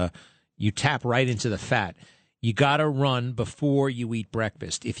is you tap right into the fat. You got to run before you eat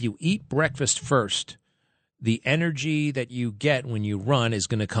breakfast. If you eat breakfast first, the energy that you get when you run is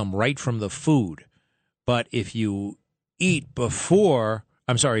going to come right from the food. But if you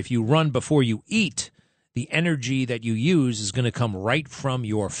if you run before you eat, the energy that you use is going to come right from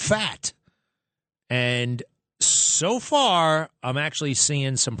your fat. And so far, I'm actually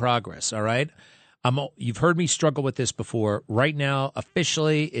seeing some progress, all right? You've heard me struggle with this before. Right now,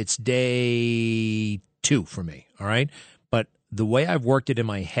 officially, it's day 2 for me, all right? But the way I've worked it in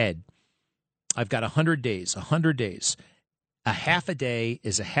my head, I've got 100 days. 100 days. A half a day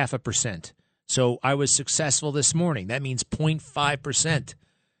is a 0.5%. So I was successful this morning. That means 0.5%.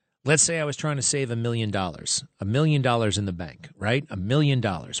 Let's say I was trying to save $1 million. $1 million in the bank, right? $1 million.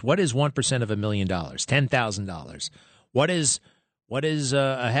 What is 1% of $1 million? $10,000. What is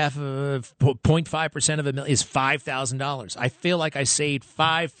a half of 0.5% of $1 million? Is $5,000. I feel like I saved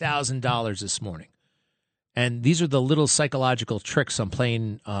 $5,000 this morning. And these are the little psychological tricks I'm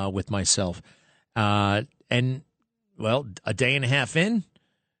playing with myself. And, well, a day and a half in,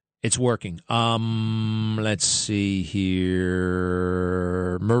 it's working. Let's see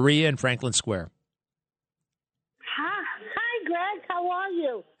here. Maria in Franklin Square. Hi, Greg. How are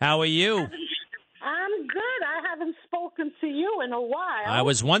you? How are you? I'm good. I haven't spoken to you in a while. I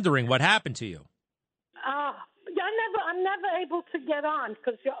was wondering what happened to you. I'm never able to get on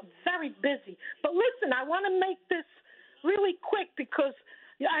because you're very busy. But listen, I want to make this really quick because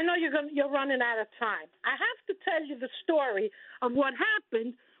I know you're running out of time. I have to tell you the story of what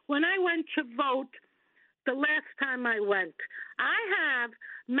happened when I went to vote the last time I went. I have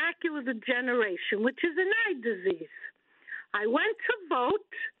macular degeneration, which is an eye disease. I went to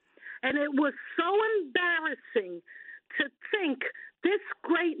vote, and it was so embarrassing to think this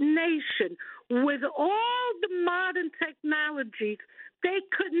great nation, with all the modern technologies, they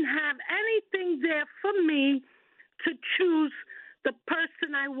couldn't have anything there for me to choose the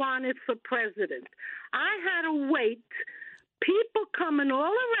person I wanted for president. I had to wait, people coming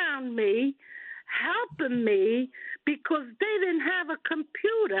all around me, helping me, because they didn't have a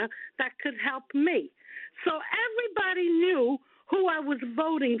computer that could help me. So everybody knew who I was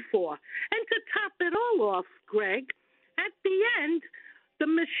voting for. And to top it all off, Greg, at the end, the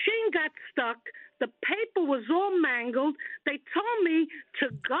machine got stuck. The paper was all mangled. They told me to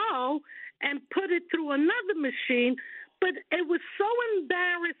go and put it through another machine, but it was so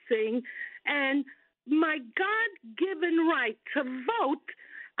embarrassing. And my God,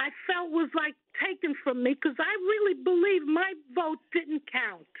 I felt was like taken from me because I really believe my vote didn't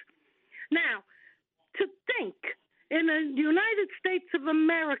count. Now, to think in the United States of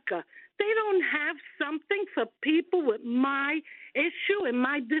America, they don't have something for people with my issue and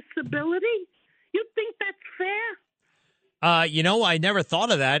my disability? You think that's fair? I never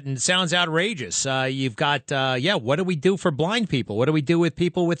thought of that, and it sounds outrageous. You've got, what do we do for blind people? What do we do with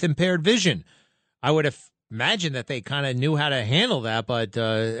people with impaired vision? I would have imagined that they kind of knew how to handle that, but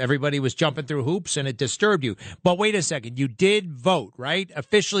everybody was jumping through hoops, and it disturbed you. But wait a second. You did vote, right?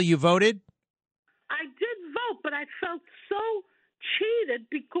 Officially, you voted? I did vote, but I felt so cheated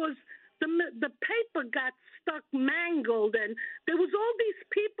because the paper got stuck mangled, and there was all these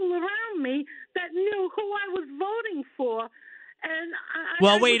people around me that knew who I was voting for.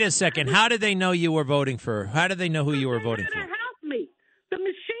 And wait a second. How did they know you were voting for? How did they know who you were voting for? They had to help me. The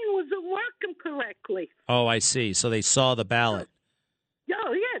machine wasn't working correctly. Oh, I see. So they saw the ballot.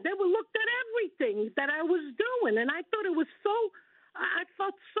 Oh, yeah. They were looked at everything that I was doing, and I thought it was I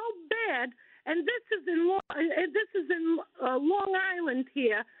felt so bad. And this is in Long Island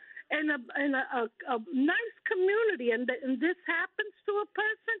here, in a nice community, and this happens to a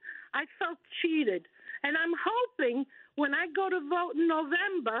person. I felt cheated, and I'm hoping when I go to vote in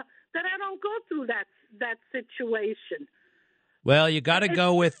November that I don't go through that situation. Well, you got to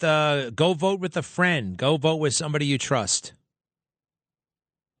go vote with a friend. Go vote with somebody you trust.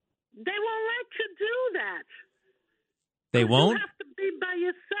 They won't let you do that. They won't? You have to be by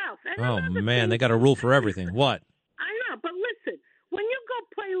yourself. And man, they got a rule for everything. What? I know, but listen, when you go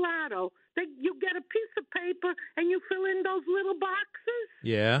play lotto, you get a piece of paper and you fill in those little boxes.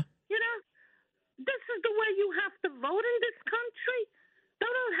 Yeah. You know, this is the way you have to vote in this country. They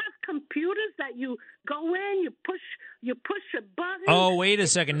don't have computers that you go in, you push a button. Oh, wait a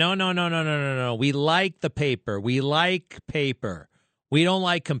second. No. We like the paper. We like paper. We don't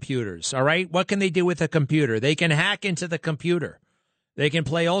like computers, all right? What can they do with a computer? They can hack into the computer. They can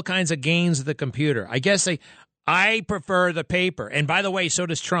play all kinds of games with the computer. I prefer the paper. And by the way, so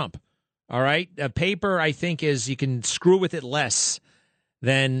does Trump, all right? Paper, I think, you can screw with it less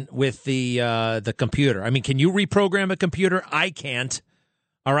than with the computer. I mean, can you reprogram a computer? I can't,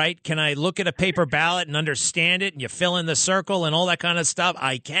 all right? Can I look at a paper ballot and understand it and you fill in the circle and all that kind of stuff?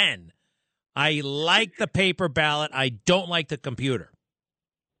 I can. I like the paper ballot. I don't like the computer.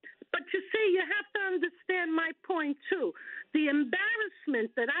 But you see, you have to understand my point, too. The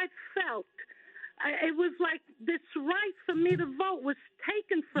embarrassment that I felt, it was like this right for me to vote was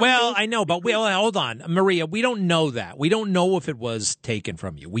taken from me. Well, I know, but hold on. Maria, we don't know that. We don't know if it was taken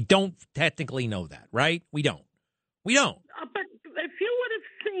from you. We don't technically know that, right? We don't. But if you would have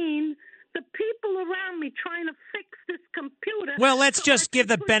seen the people around me trying to fix this computer. Well, let's just give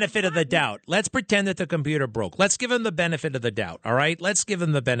the benefit of the doubt. Let's pretend that the computer broke. Let's give them the benefit of the doubt, all right? Let's give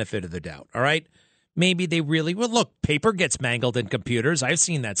them the benefit of the doubt, all right? Maybe they really will. Look, paper gets mangled in computers. I've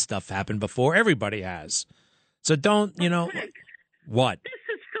seen that stuff happen before. Everybody has. So don't, what? This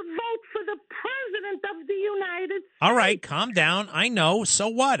is to vote for the president of the United States. All right, calm down. I know. So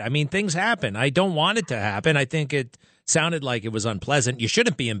what? I mean, things happen. I don't want it to happen. I think it sounded like it was unpleasant. You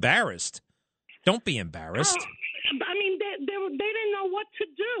shouldn't be embarrassed. Don't be embarrassed. I mean, they didn't know what to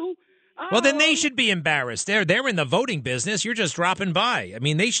do. Well, then they should be embarrassed. They're in the voting business. You're just dropping by. I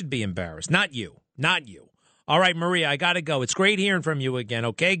mean, they should be embarrassed, not you. Not you. All right, Maria, I got to go. It's great hearing from you again,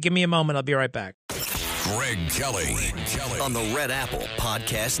 okay? Give me a moment. I'll be right back. Greg Kelly on the Red Apple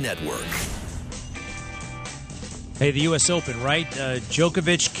Podcast Network. Hey, the U.S. Open, right?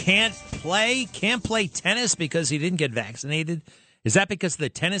 Djokovic can't play tennis because he didn't get vaccinated. Is that because of the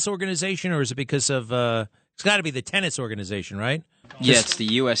tennis organization, or is it because of it's got to be the tennis organization, right? Yeah, it's the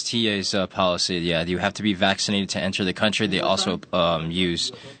USTA's policy. Yeah, you have to be vaccinated to enter the country. They also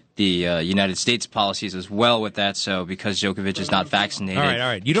use the United States policies as well with that. So because Djokovic is not vaccinated, all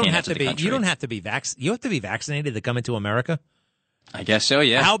right. You don't have to be. Country. You don't have to be You have to be vaccinated to come into America. I guess so.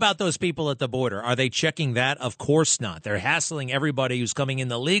 Yeah. How about those people at the border? Are they checking that? Of course not. They're hassling everybody who's coming in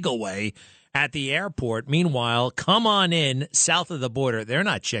the legal way at the airport. Meanwhile, come on in south of the border. They're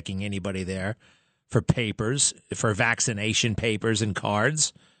not checking anybody there for papers, for vaccination papers and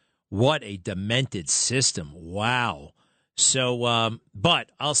cards. What a demented system. Wow. So,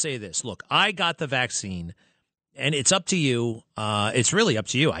 but I'll say this. Look, I got the vaccine, and it's up to you. It's really up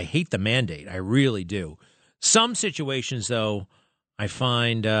to you. I hate the mandate. I really do. Some situations, though, I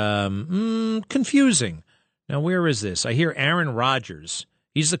find confusing. Now, where is this? I hear Aaron Rodgers.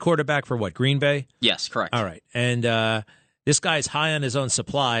 He's the quarterback for what, Green Bay? Yes, correct. All right. And this guy's high on his own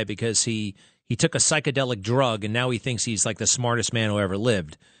supply because he took a psychedelic drug, and now he thinks he's like the smartest man who ever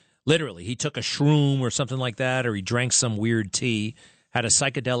lived. Literally, he took a shroom or something like that, or he drank some weird tea, had a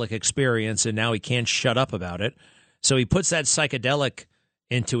psychedelic experience, and now he can't shut up about it. So he puts that psychedelic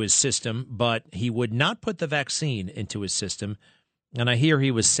into his system, but he would not put the vaccine into his system. And I hear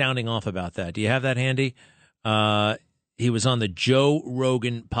he was sounding off about that. Do you have that handy? He was on the Joe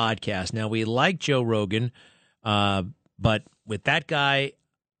Rogan podcast. Now, we like Joe Rogan, but with that guy,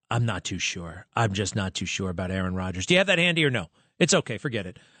 I'm not too sure. I'm just not too sure about Aaron Rodgers. Do you have that handy or no? It's okay. Forget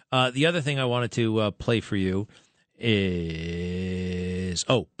it. The other thing I wanted to play for you is,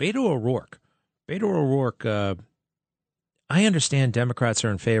 Beto O'Rourke. Beto O'Rourke, I understand Democrats are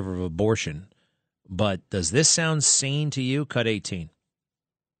in favor of abortion, but does this sound sane to you? Cut 18.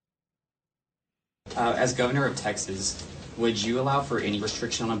 As governor of Texas, would you allow for any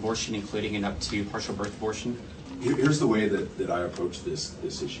restriction on abortion, including an up to partial birth abortion? Here's the way that I approach this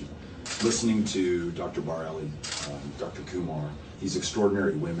issue. Listening to Dr. Barelli, Dr. Kumar, these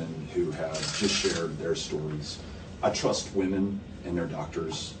extraordinary women who have just shared their stories. I trust women and their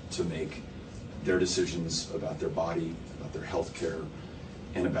doctors to make their decisions about their body, about their health care,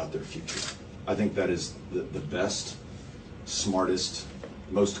 and about their future. I think that is the best, smartest,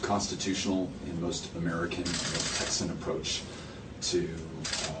 most constitutional, and most American, most Texan approach to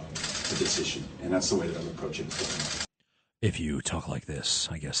this issue. And that's the way that I'm approaching it. If you talk like this,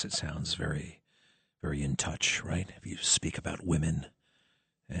 I guess it sounds very, very in touch, right? If you speak about women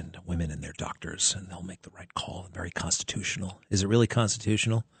and their doctors, and they'll make the right call, very constitutional. Is it really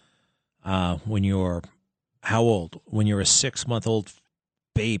constitutional? When you're, how old? When you're a 6-month-old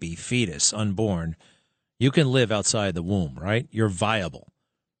baby, fetus, unborn, you can live outside the womb, right? You're viable.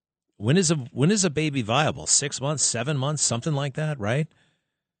 When is a baby viable? 6 months, 7 months, something like that, right?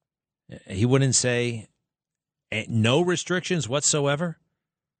 He wouldn't say no restrictions whatsoever.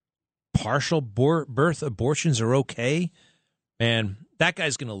 Partial birth abortions are okay. Man, that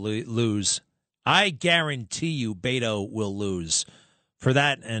guy's going to lose. I guarantee you Beto will lose for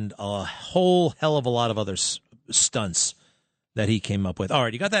that and a whole hell of a lot of other stunts that he came up with. All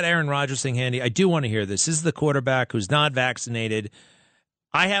right, you got that Aaron Rodgers thing handy? I do want to hear this. This is the quarterback who's not vaccinated.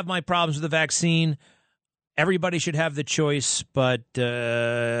 I have my problems with the vaccine. Everybody should have the choice, but this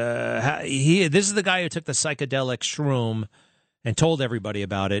is the guy who took the psychedelic shroom and told everybody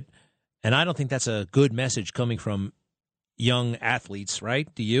about it, and I don't think that's a good message coming from young athletes, right?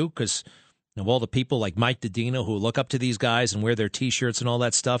 Do you? Because of all the people like Mike Didino who look up to these guys and wear their T-shirts and all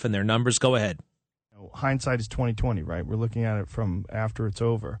that stuff and their numbers. Go ahead. Hindsight is 20/20, right? We're looking at it from after it's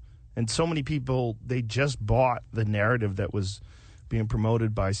over. And so many people, they just bought the narrative that was being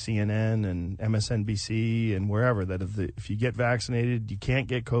promoted by CNN and MSNBC and wherever, that if you get vaccinated, you can't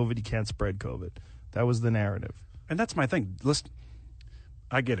get COVID, you can't spread COVID. That was the narrative. And that's my thing. Listen,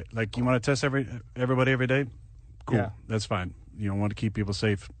 I get it. Like, you want to test everybody every day? Cool. Yeah. That's fine. You don't want to keep people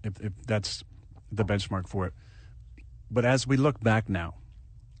safe if that's the benchmark for it. But as we look back now,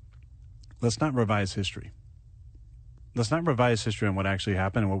 let's not revise history. Let's not revise history on what actually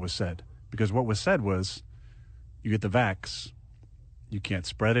happened and what was said. Because what was said was, you get the vax, you can't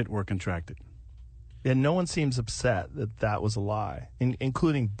spread it or contract it. And no one seems upset that that was a lie,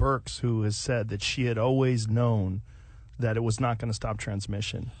 including Birx, who has said that she had always known that it was not going to stop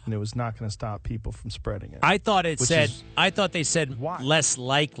transmission and it was not going to stop people from spreading it. I thought they said less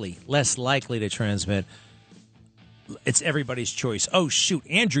likely to transmit. It's everybody's choice. Oh, shoot.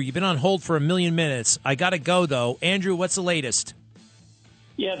 Andrew, you've been on hold for 1,000,000 minutes. I got to go, though. Andrew, what's the latest?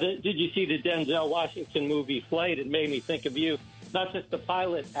 Yeah, did you see the Denzel Washington movie Flight? It made me think of you. Not just the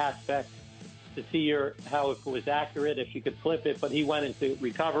pilot aspect to see how if it was accurate, if you could flip it, but he went into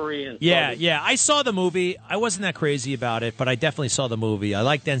recovery. And Yeah. I saw the movie. I wasn't that crazy about it, but I definitely saw the movie. I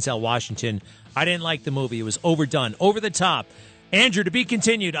like Denzel Washington. I didn't like the movie. It was overdone, over the top. Andrew, to be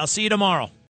continued. I'll see you tomorrow.